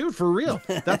 Dude, for real.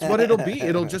 That's what it'll be.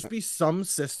 It'll just be some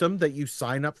system that you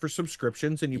sign up for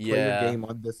subscriptions and you play Yeah. your game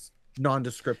on this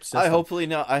nondescript system. I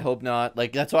hope not.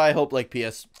 Like, that's why I hope like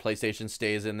PlayStation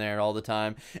stays in there all the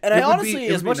time. And I honestly,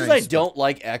 as much as I don't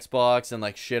like Xbox and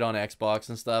like shit on Xbox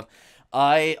and stuff,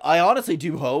 I honestly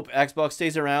do hope Xbox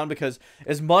stays around, because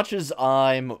as much as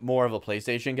I'm more of a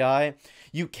PlayStation guy,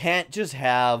 you can't just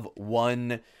have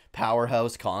one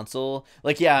powerhouse console.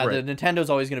 Like, yeah, Right. the Nintendo's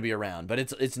always going to be around, but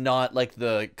it's not like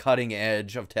the cutting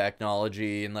edge of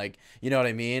technology, and like, you know what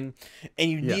I mean? And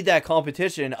you Yeah. need that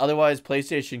competition, otherwise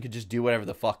PlayStation could just do whatever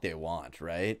the fuck they want,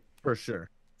 right? For sure.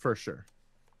 For sure.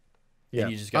 Yeah.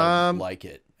 And you just gotta like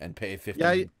it and pay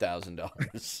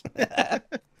 $50,000.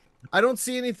 I don't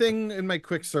see anything in my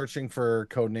quick searching for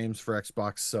code names for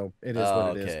Xbox, so it is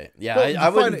what it is. Okay. Yeah, But I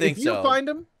wouldn't think if so. you find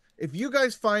them, if you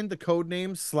guys find the code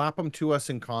names, slap them to us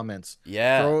in comments.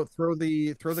 Yeah. Throw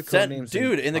the code names,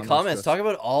 dude, in the comments, to us. talk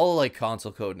about all like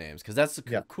console code names, because that's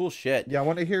Yeah. cool shit. Yeah, I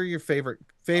want to hear your favorite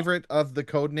of the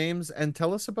code names, and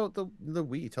tell us about the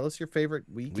Wii. Tell us your favorite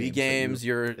Wii Wii games. games,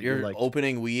 your liked.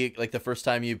 opening Wii, like the first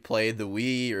time you played the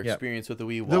Wii, your Yeah. experience with the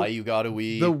Wii, why you got a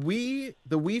Wii.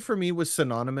 The Wii for me was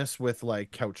synonymous with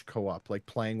like couch co-op, like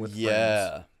playing with friends.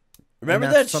 Yeah. Remember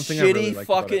And that that's something I really shitty liked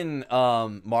about it.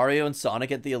 fucking Mario and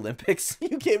Sonic at the Olympics?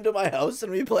 You came to my house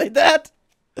and we played that?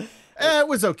 It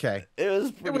was okay. It was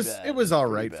It pretty was bad. it was all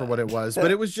Pretty right for bad. what it was,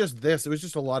 but it was just this. It was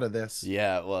just a lot of this.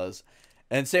 Yeah, it was.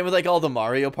 And same with like all the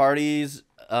Mario parties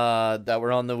that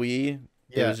were on the Wii.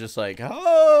 It Yeah. was just like,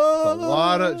 oh,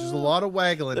 Just a lot of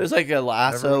waggling. There's like a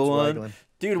lasso Everyone's one. waggling.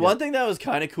 Dude, one thing that was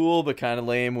kind of cool but kind of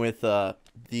lame with that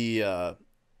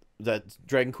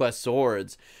Dragon Quest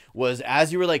Swords was,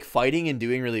 as you were like fighting and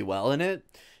doing really well in it,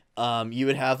 you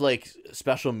would have like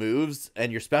special moves,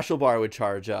 and your special bar would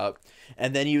charge up,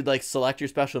 and then you'd like select your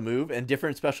special move, and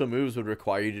different special moves would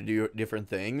require you to do different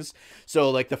things. So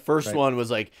like the first one was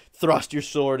like thrust your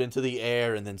sword into the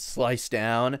air and then slice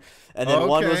down, and then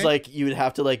one was like you would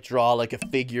have to like draw like a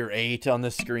figure 8 on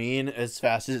the screen as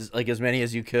fast as like as many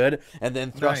as you could, and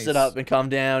then thrust it up and come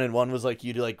down, and one was like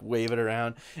you'd like wave it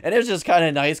around, and it was just kind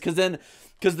of nice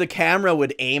because the camera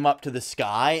would aim up to the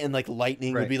sky, and like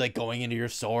lightning would be like going into your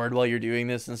sword while you're doing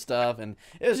this and stuff, and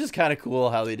it was just kind of cool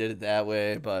how they did it that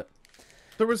way. But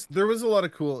there was a lot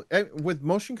of cool with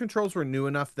motion controls were new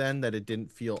enough then that it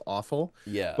didn't feel awful.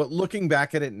 Yeah. But looking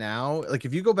back at it now, like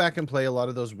if you go back and play a lot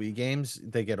of those Wii games,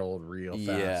 they get old real fast.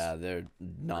 Yeah, they're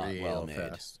not well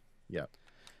made. Yeah.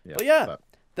 But yeah,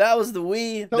 that was the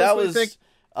Wii. That was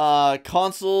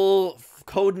console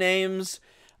Codenames.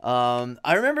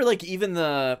 I remember like even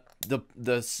the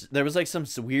there was like some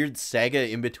weird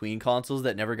Sega in between consoles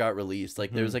that never got released.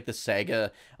 Like there was like the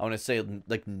Sega, I want to say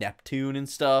like Neptune and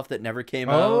stuff that never came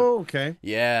out. Oh, okay.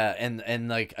 Yeah, and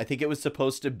like I think it was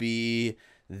supposed to be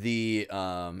the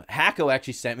Hacko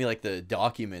actually sent me like the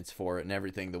documents for it and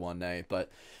everything the one night, but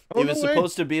it was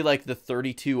supposed to be like the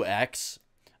 32X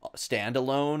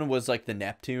standalone was like the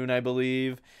Neptune, I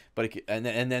believe, but and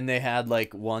then they had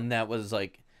like one that was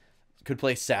like could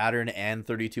play Saturn and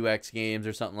 32X games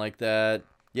or something like that.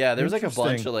 Yeah, there was like a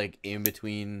bunch of like in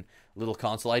between little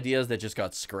console ideas that just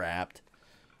got scrapped.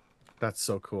 That's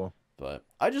so cool. But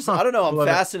I don't know, I'm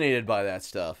fascinated by that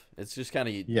stuff. It's just kind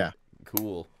of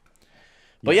cool.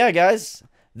 But yeah, guys,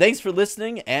 thanks for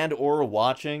listening and or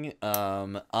watching.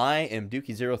 I am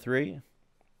Dookie03.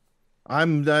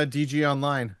 I'm DG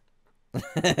Online.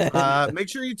 Make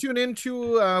sure you tune in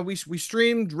to we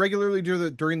streamed regularly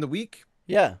during the week.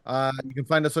 Yeah. You can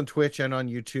find us on Twitch and on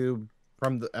YouTube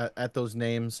from at those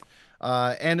names.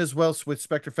 And as well with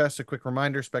Spectrefest, a quick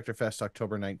reminder, Spectrefest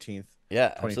October 19th.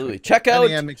 Yeah, absolutely. Check out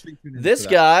this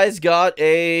guy's got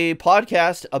a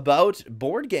podcast about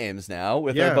board games now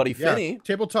with our buddy Finney.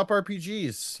 Tabletop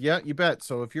RPGs. Yeah, you bet.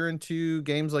 So if you're into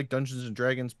games like Dungeons and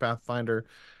Dragons, Pathfinder,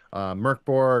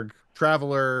 Merkborg,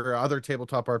 Traveler, other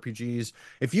tabletop RPGs,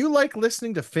 if you like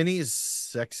listening to Finney's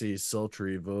sexy,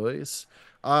 sultry voice,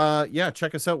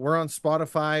 check us out. We're on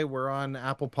Spotify, we're on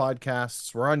Apple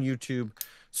Podcasts, we're on YouTube.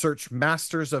 Search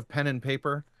Masters of Pen and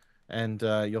Paper, and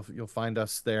you'll find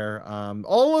us there.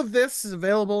 All of this is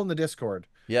available in the Discord.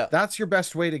 Yeah, that's your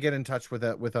best way to get in touch with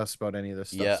us about any of this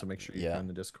stuff. Yeah. So make sure you join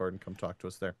the Discord and come talk to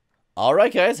us there. All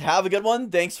right, guys, have a good one.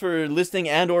 Thanks for listening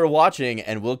and or watching,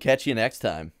 and we'll catch you next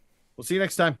time. We'll see you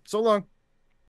next time. So long.